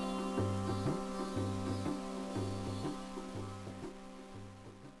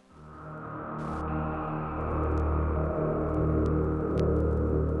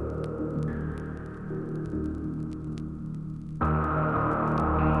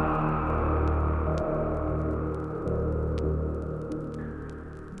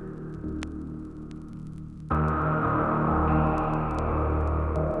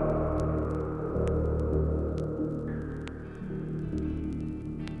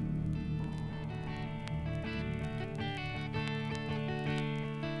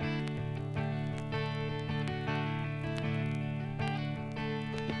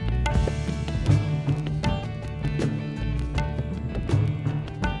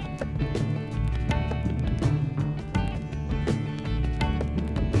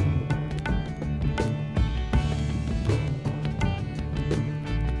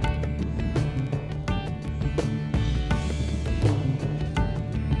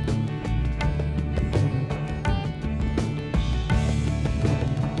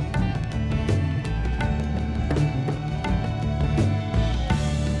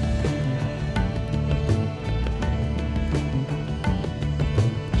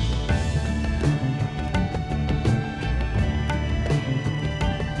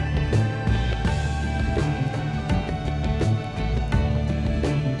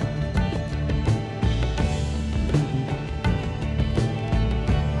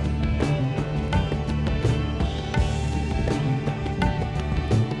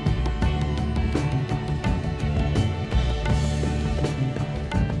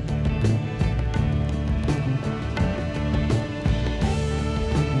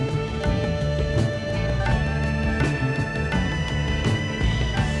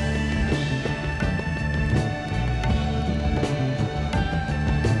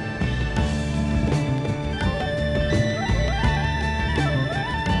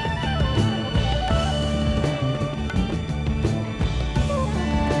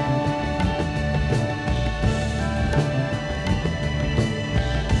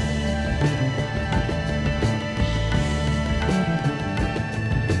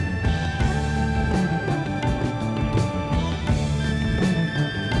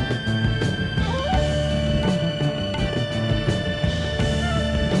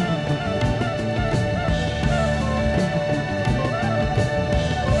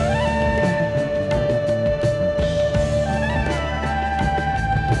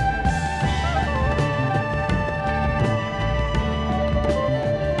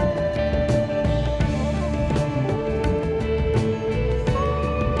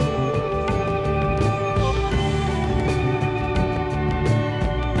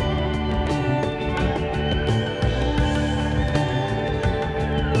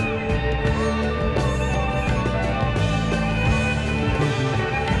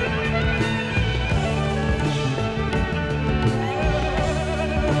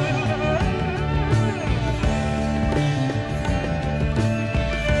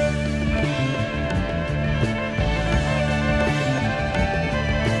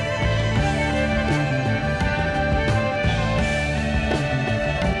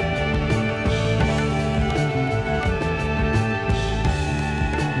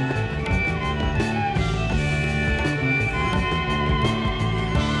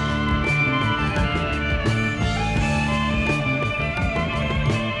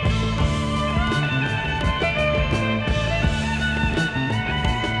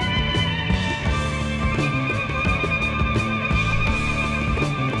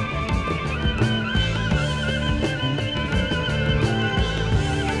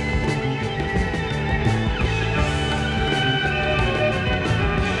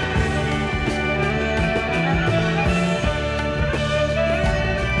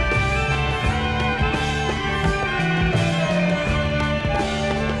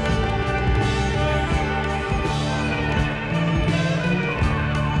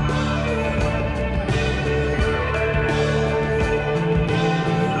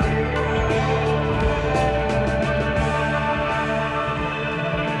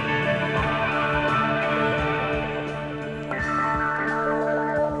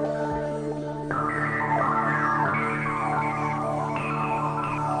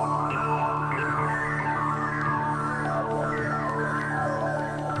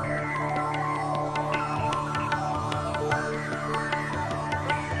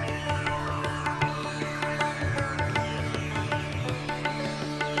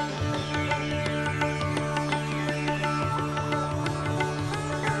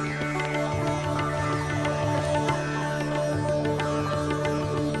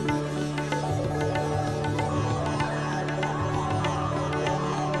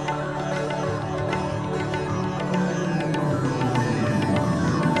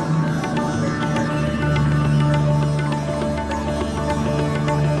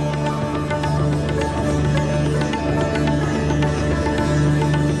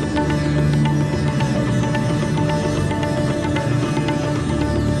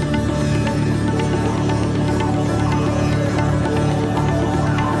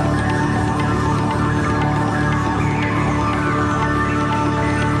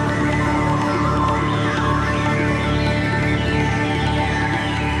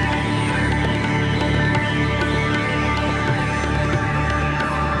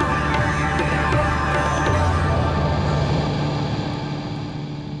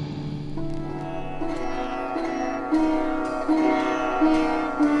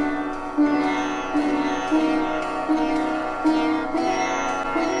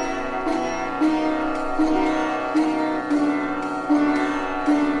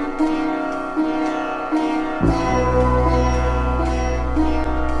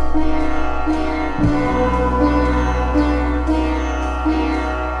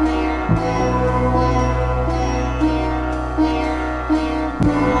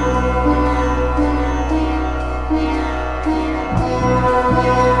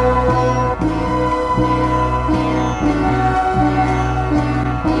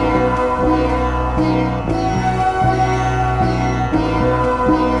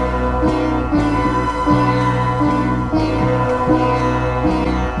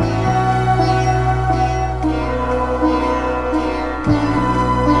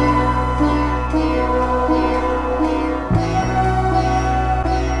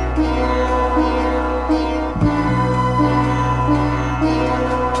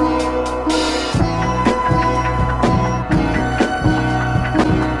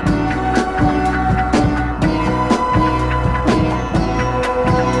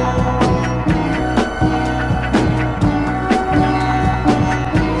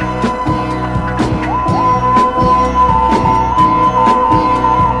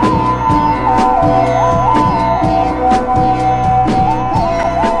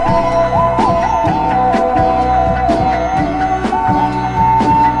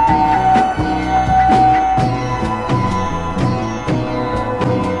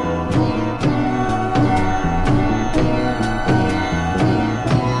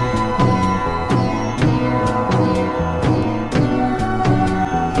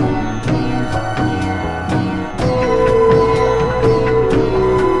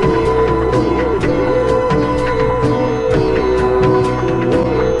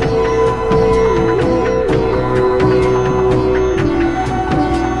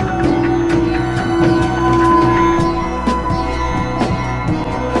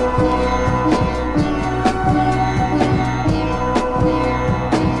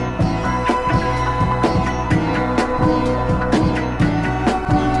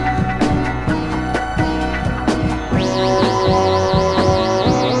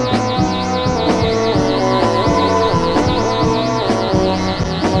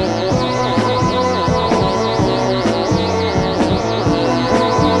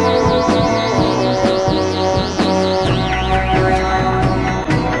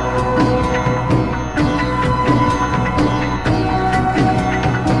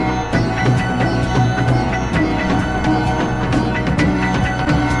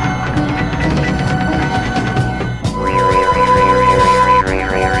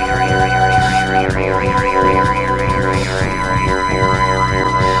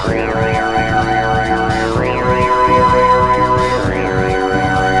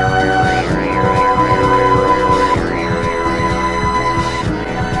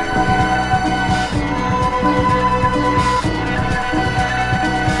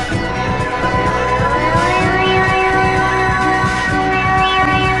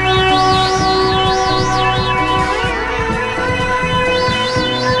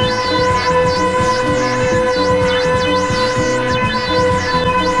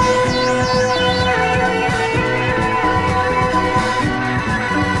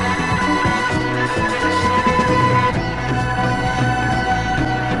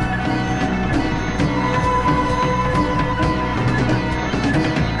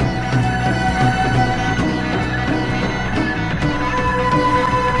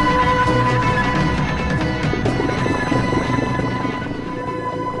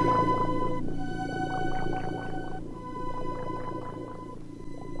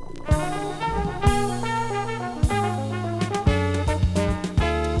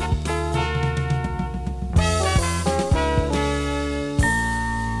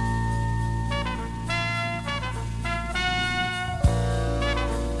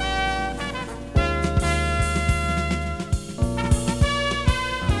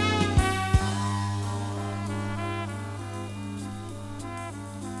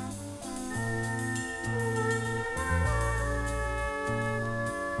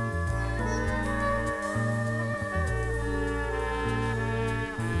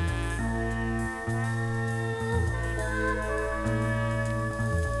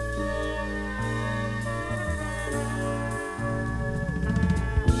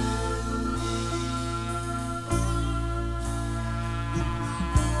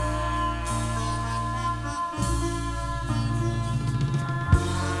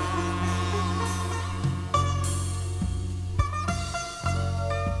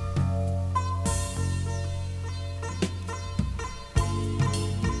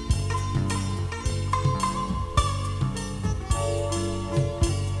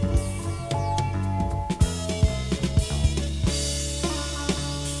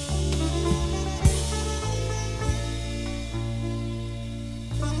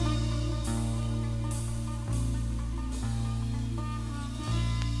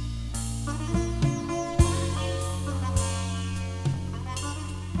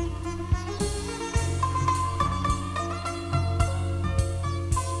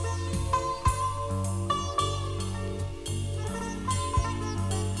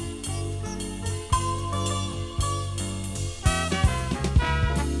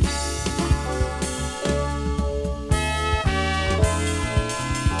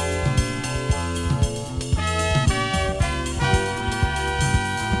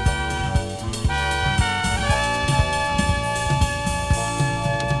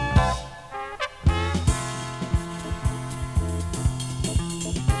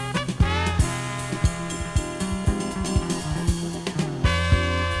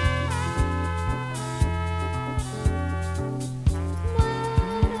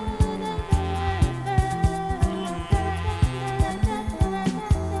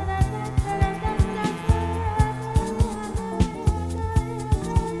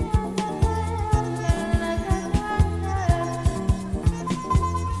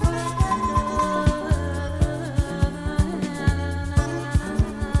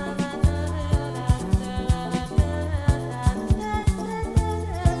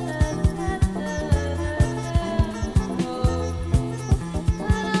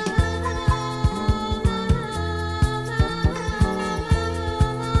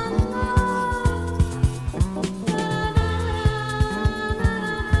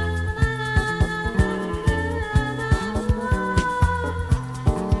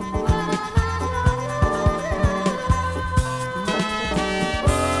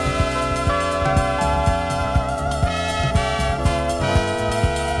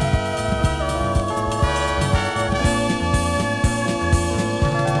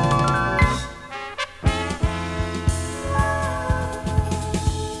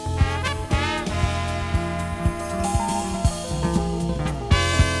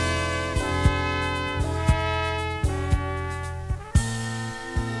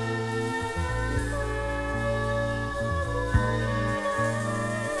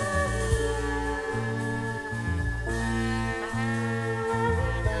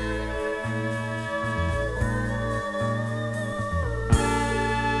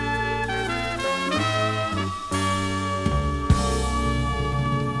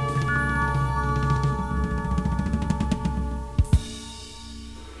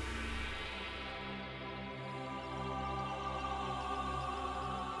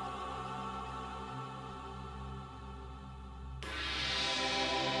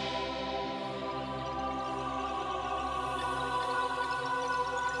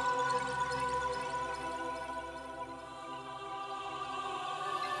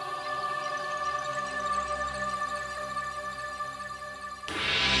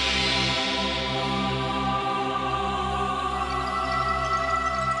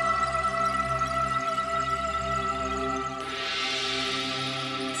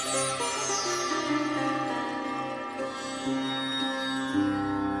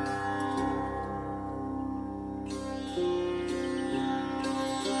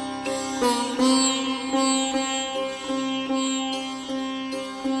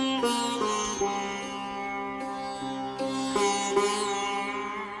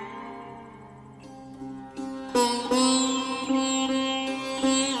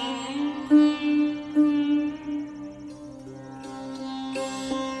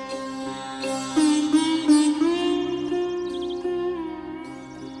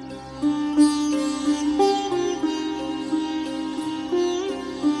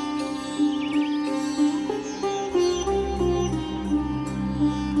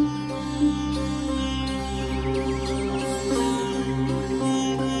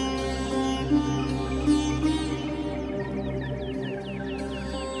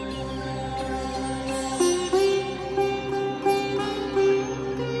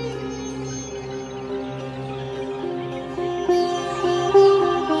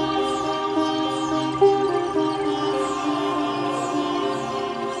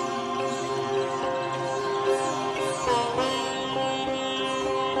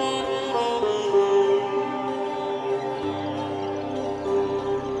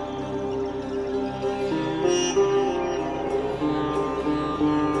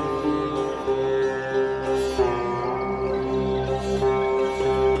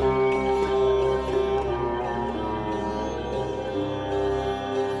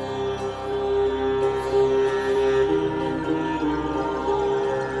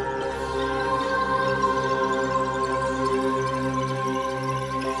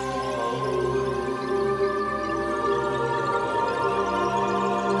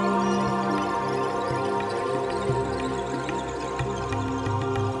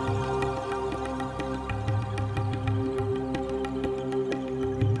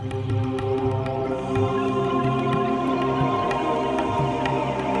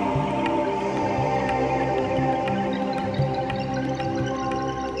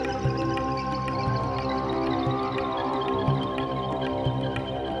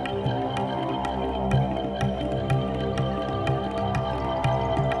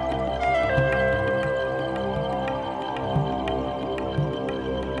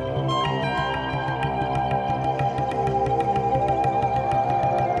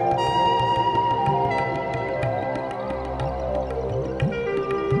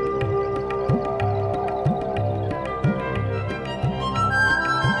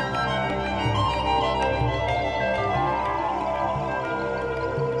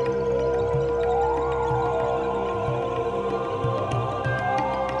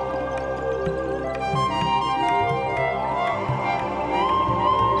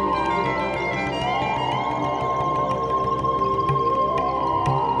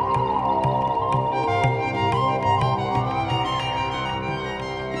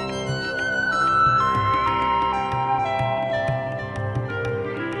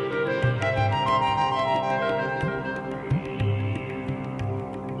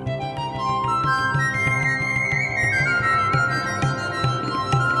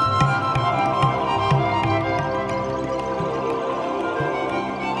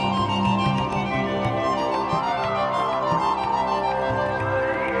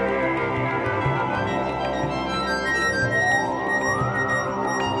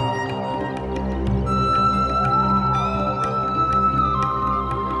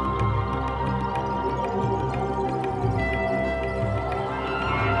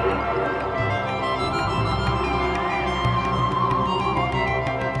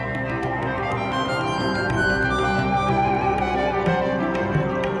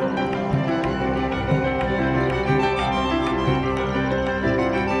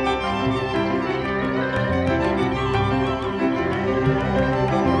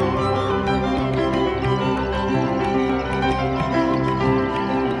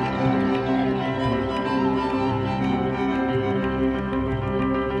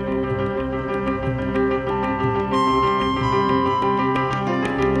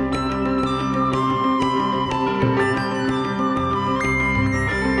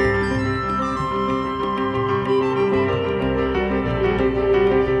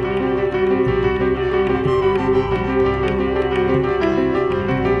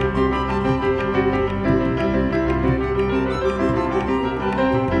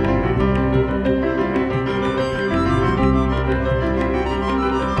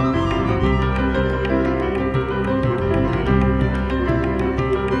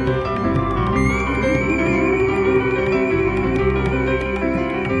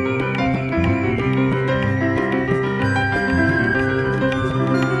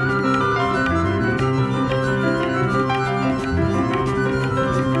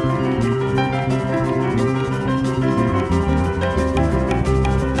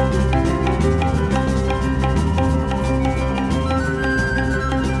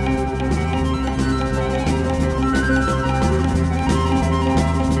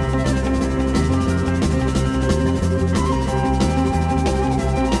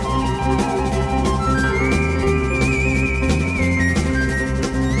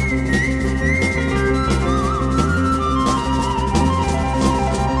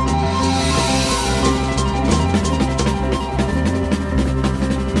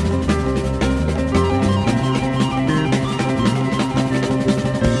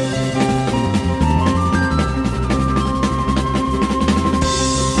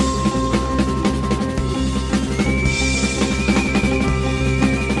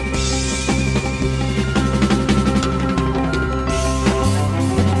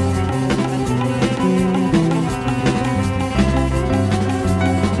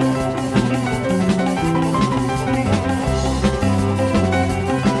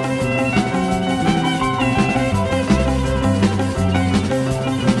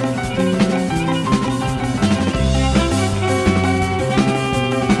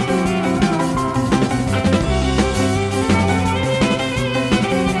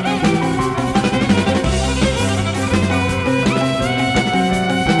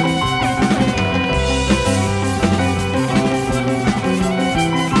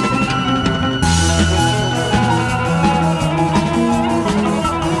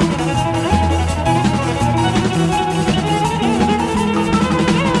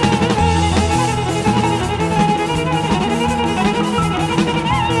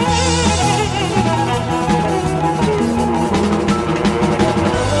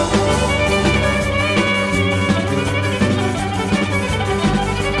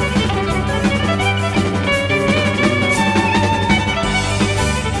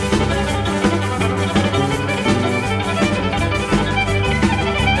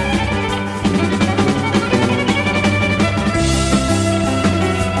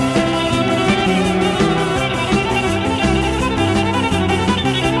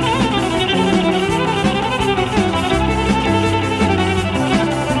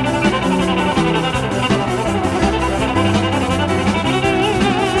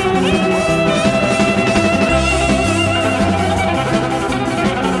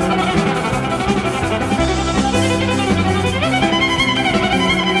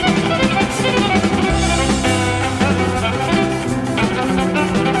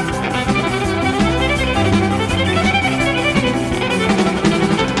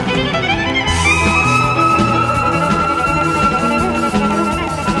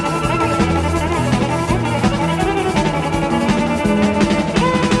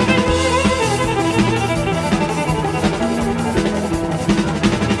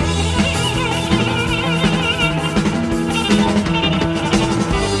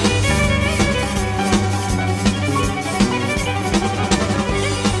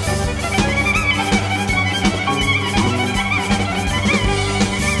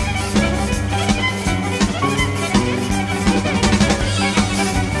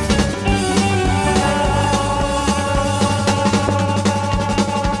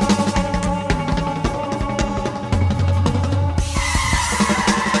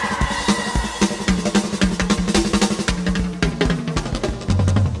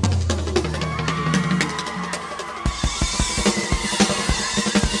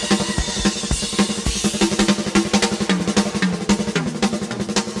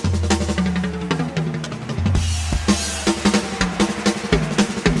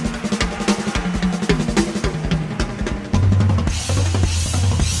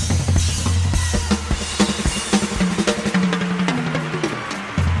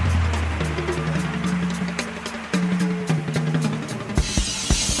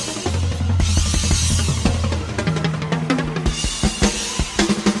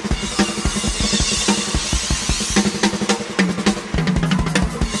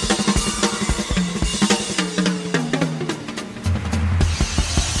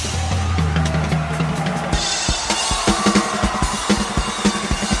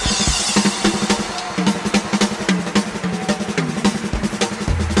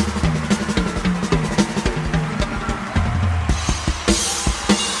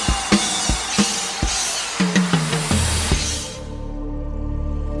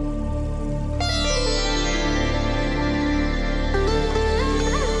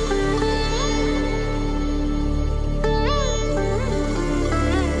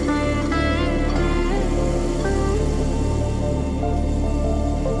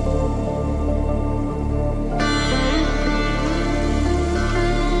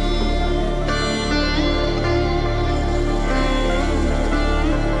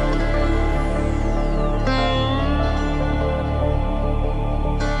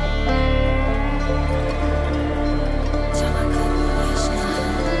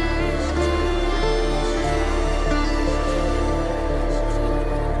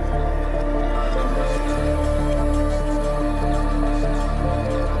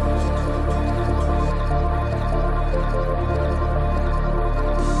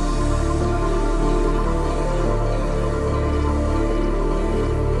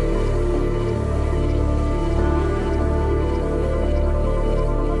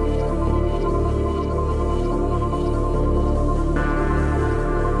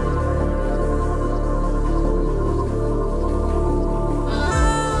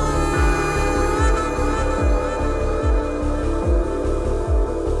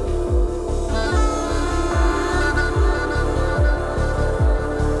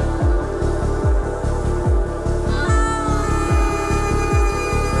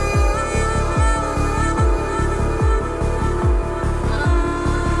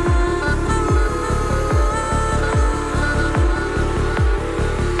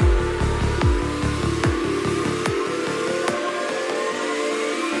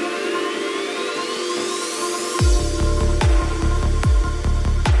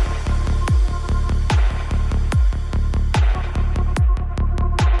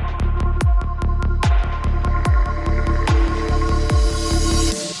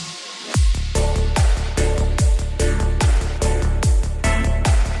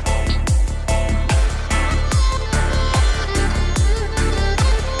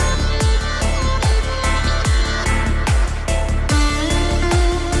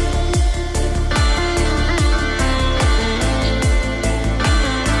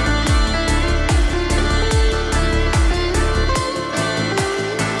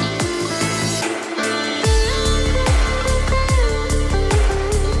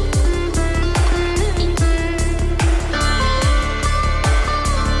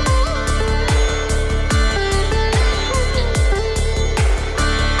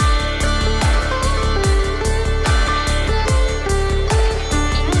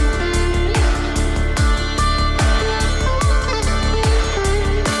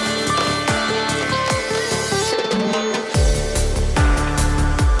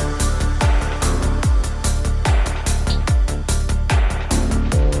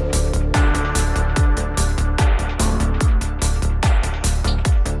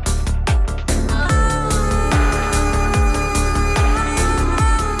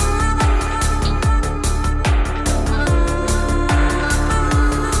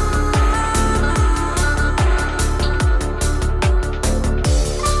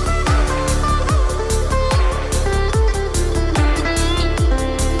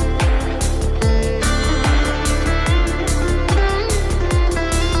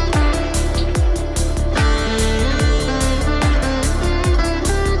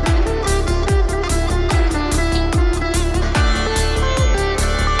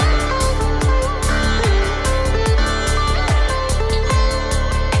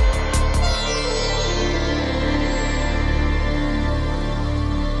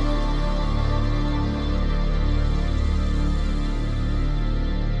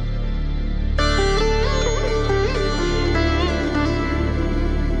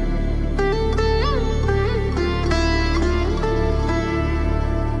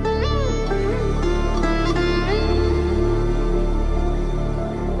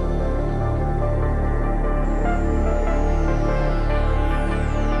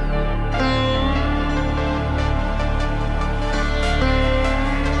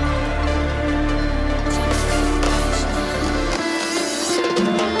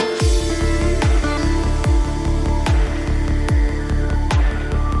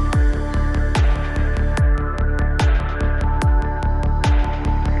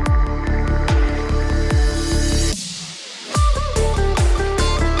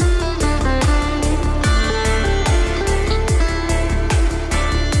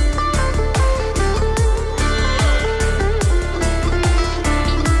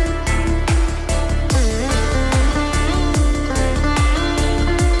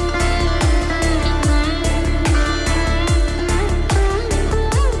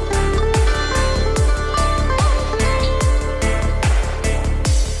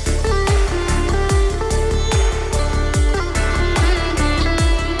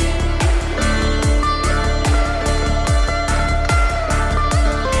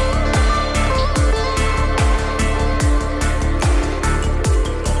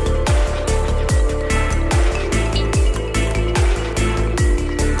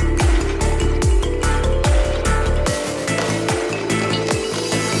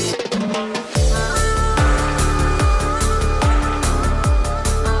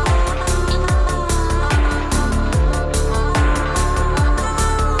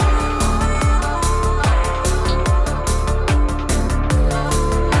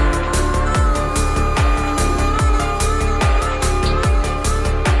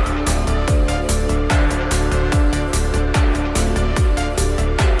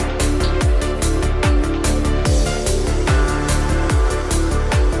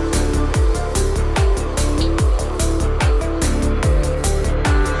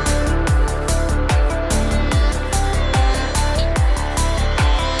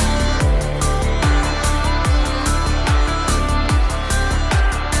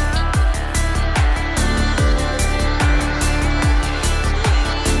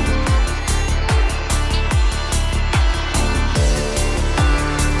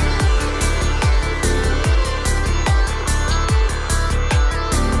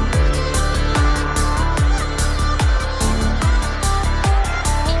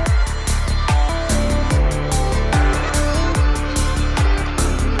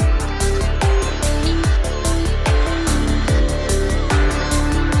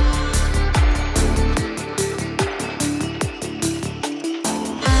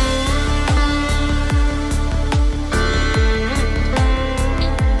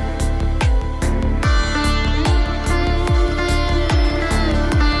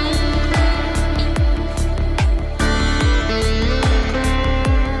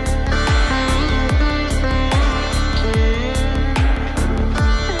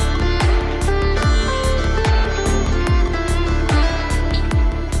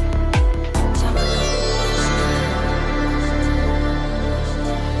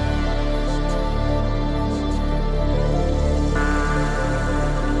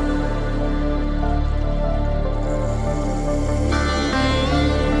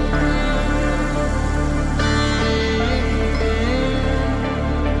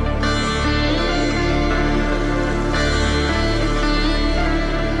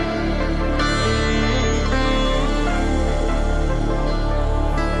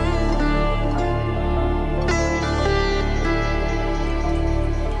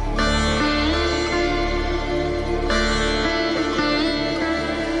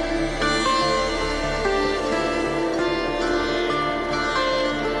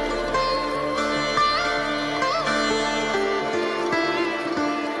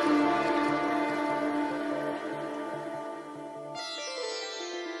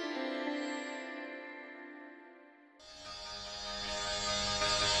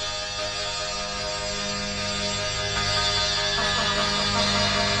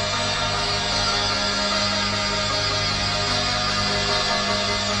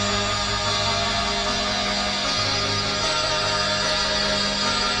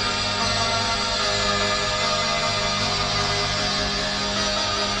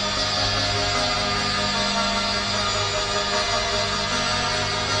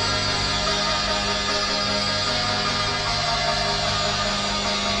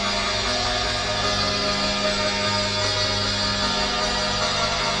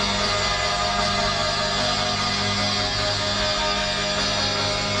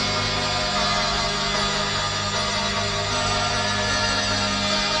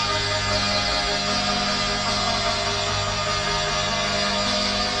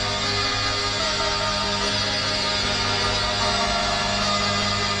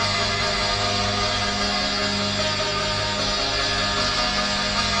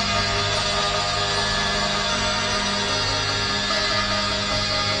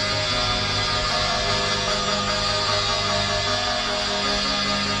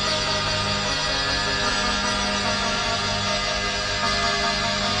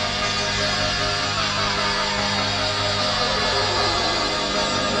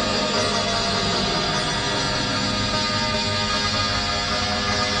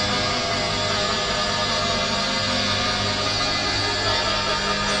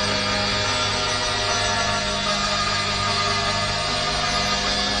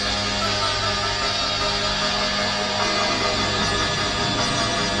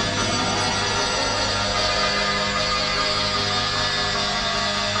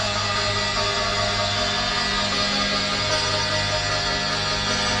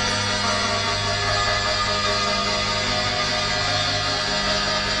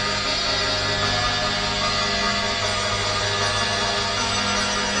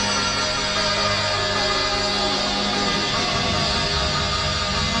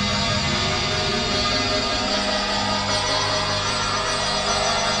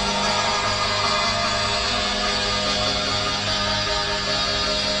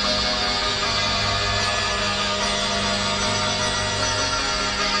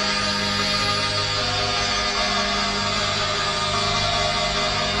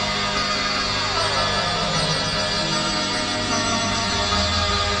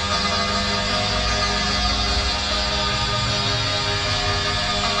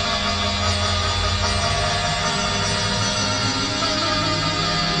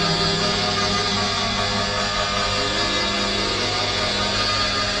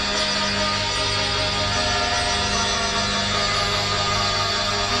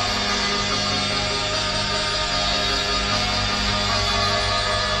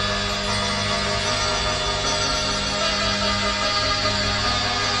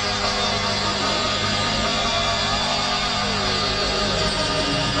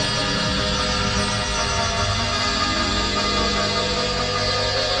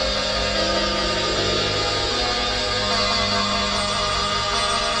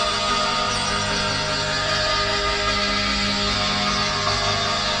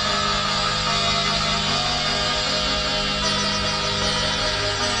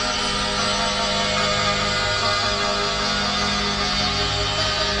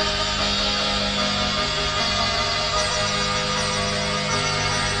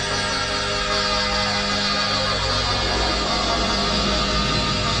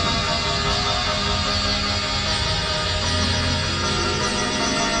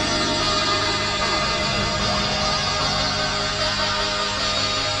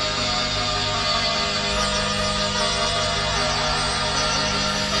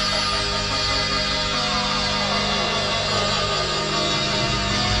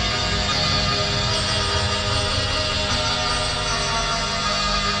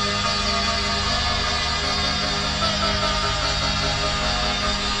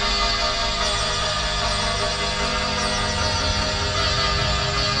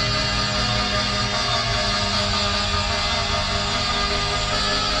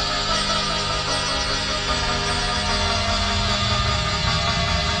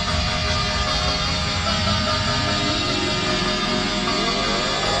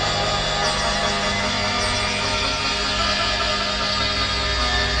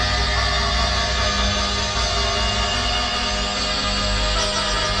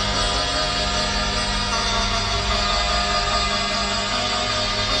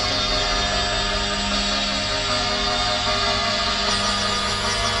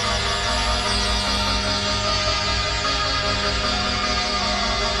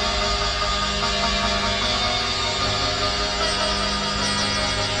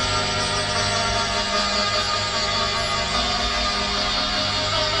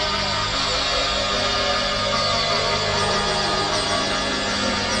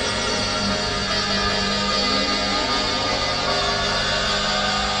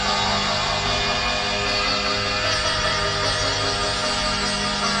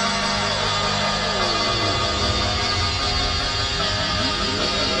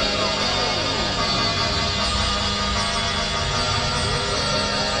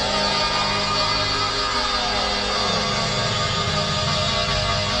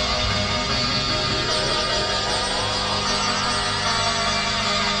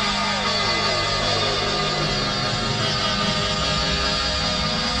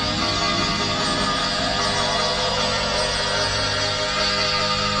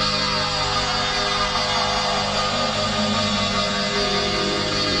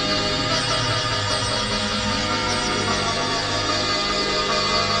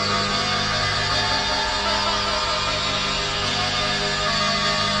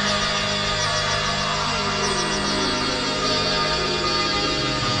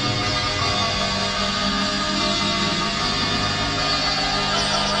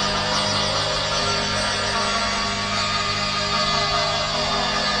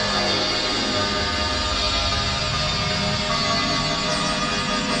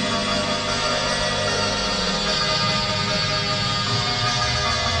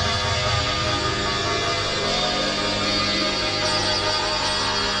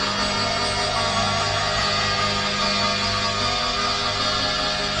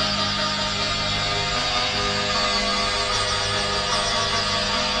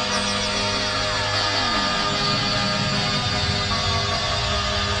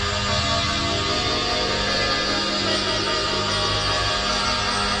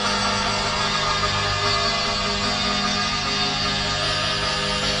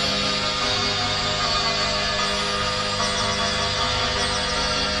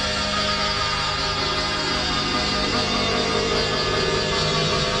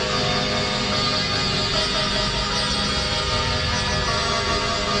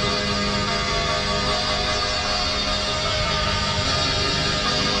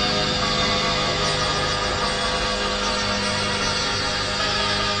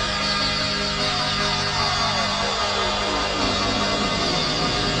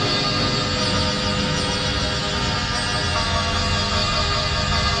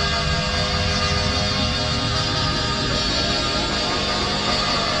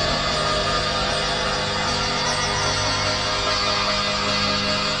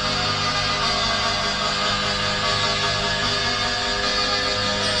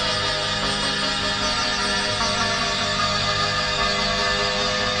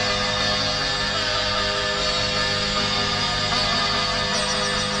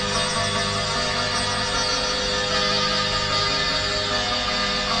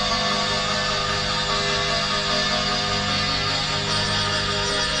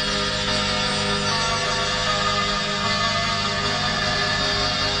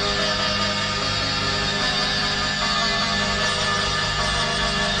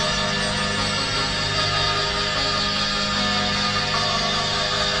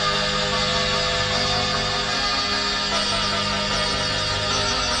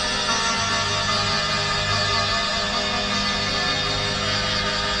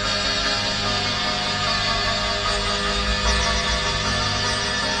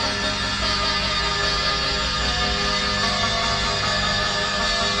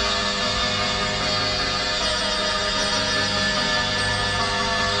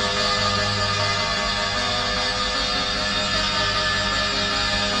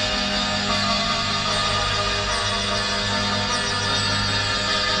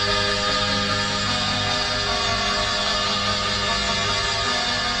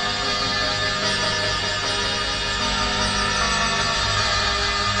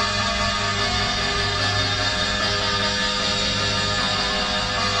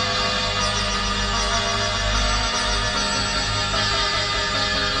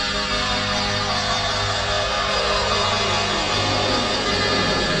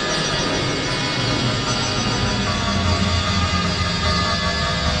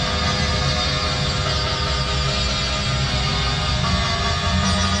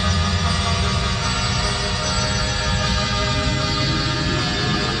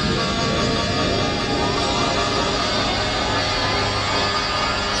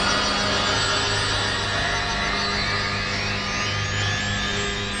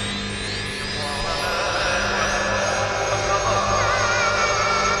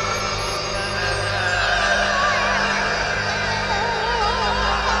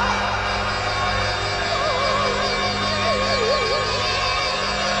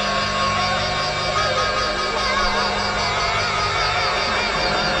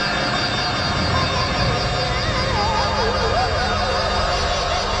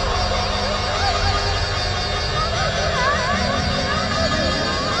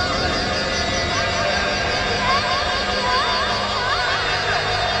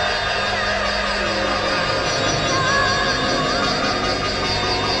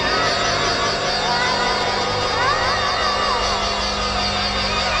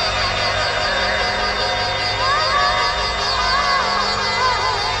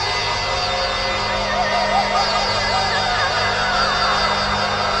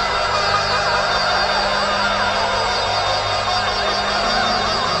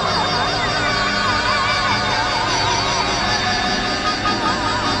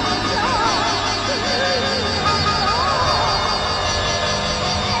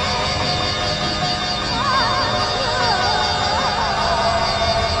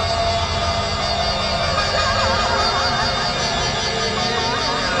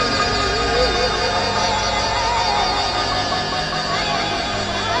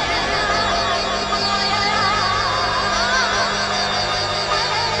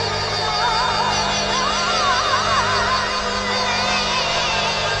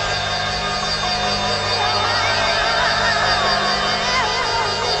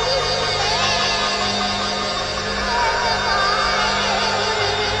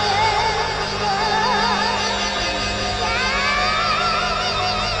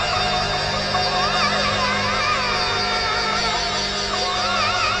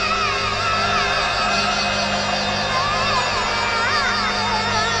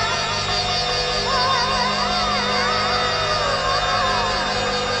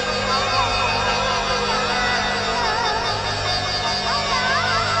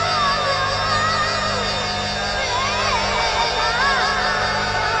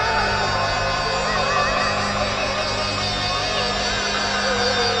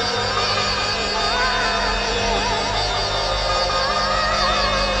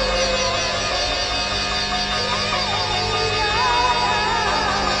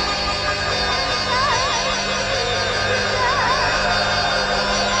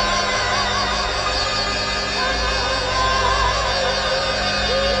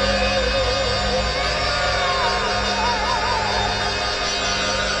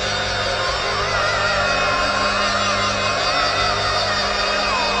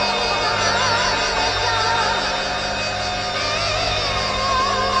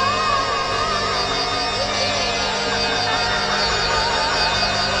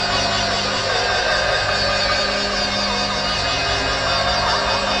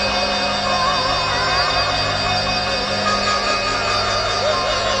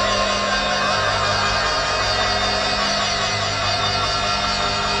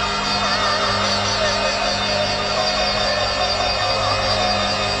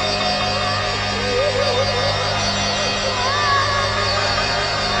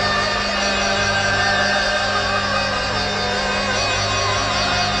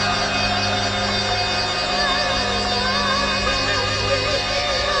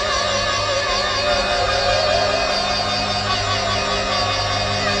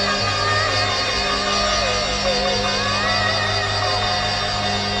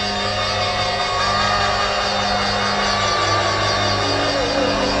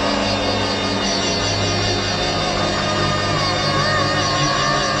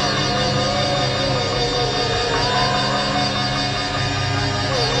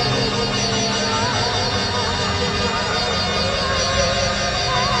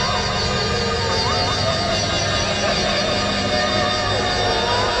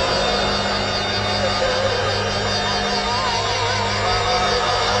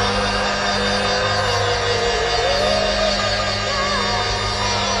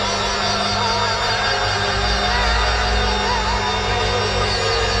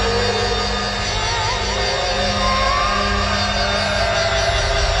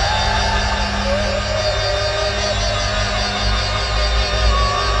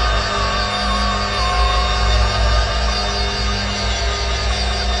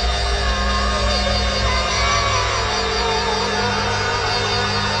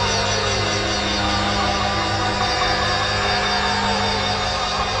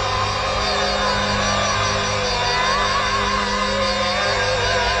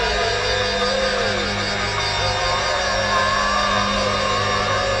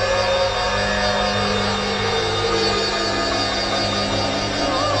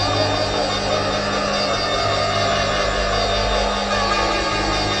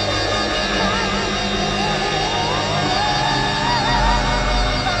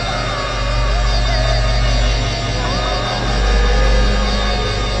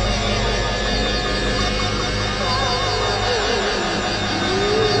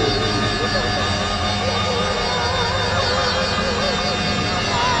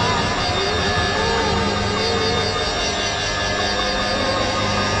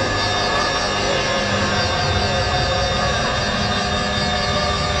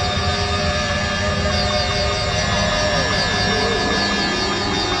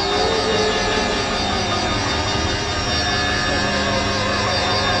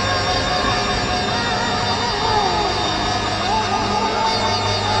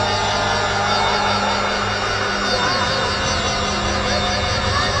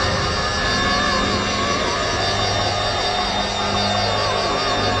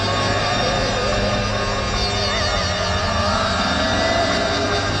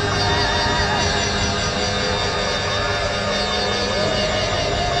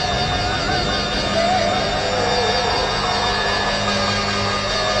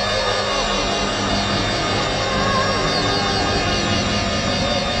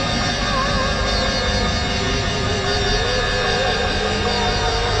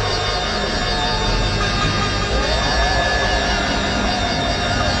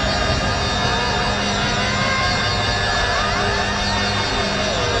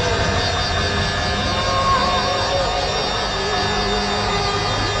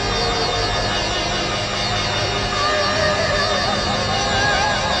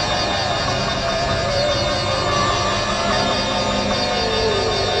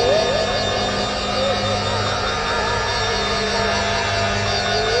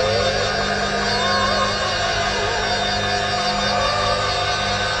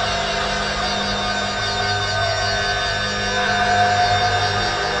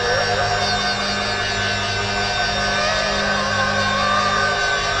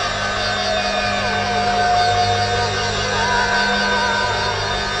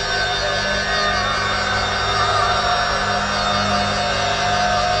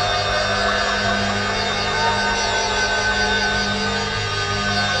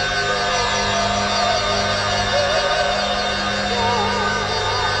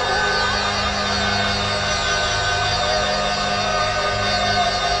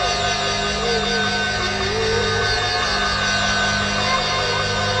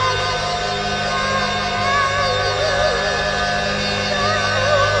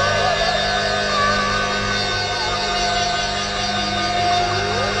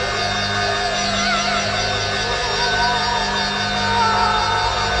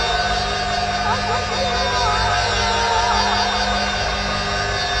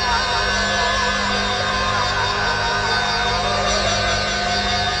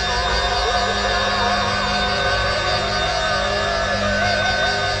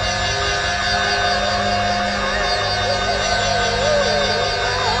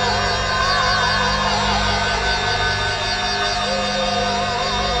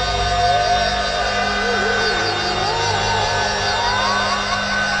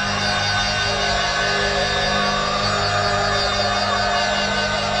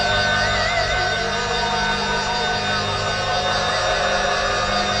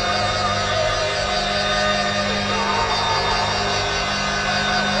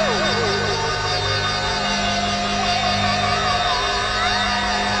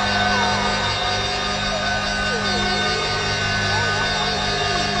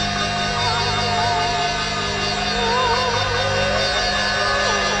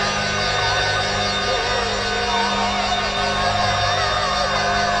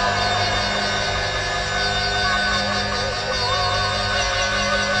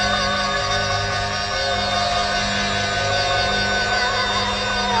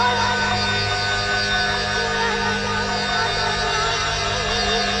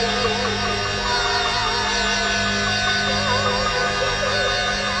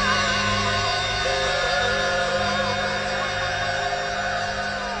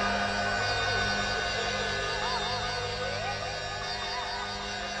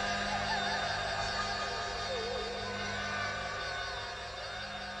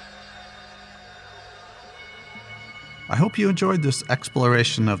 I hope you enjoyed this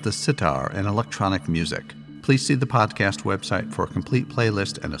exploration of the sitar and electronic music. Please see the podcast website for a complete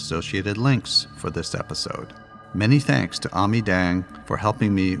playlist and associated links for this episode. Many thanks to Ami Dang for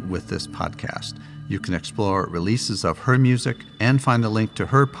helping me with this podcast. You can explore releases of her music and find a link to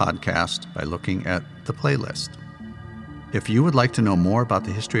her podcast by looking at the playlist. If you would like to know more about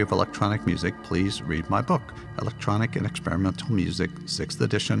the history of electronic music, please read my book, Electronic and Experimental Music, 6th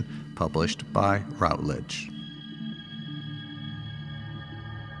edition, published by Routledge.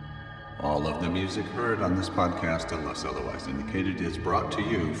 All of the music heard on this podcast, unless otherwise indicated, is brought to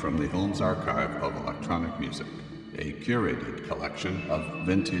you from the Holmes Archive of Electronic Music, a curated collection of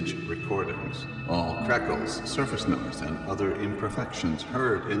vintage recordings. All crackles, surface noise, and other imperfections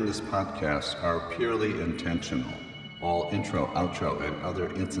heard in this podcast are purely intentional. All intro, outro, and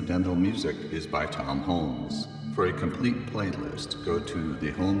other incidental music is by Tom Holmes. For a complete playlist, go to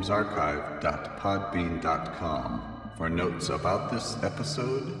thehomesarchive.podbean.com. For notes about this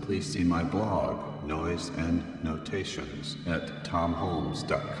episode, please see my blog, Noise and Notations, at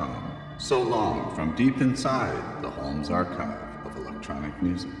tomholmes.com. So long from deep inside the Holmes Archive of Electronic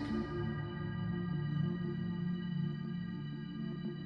Music.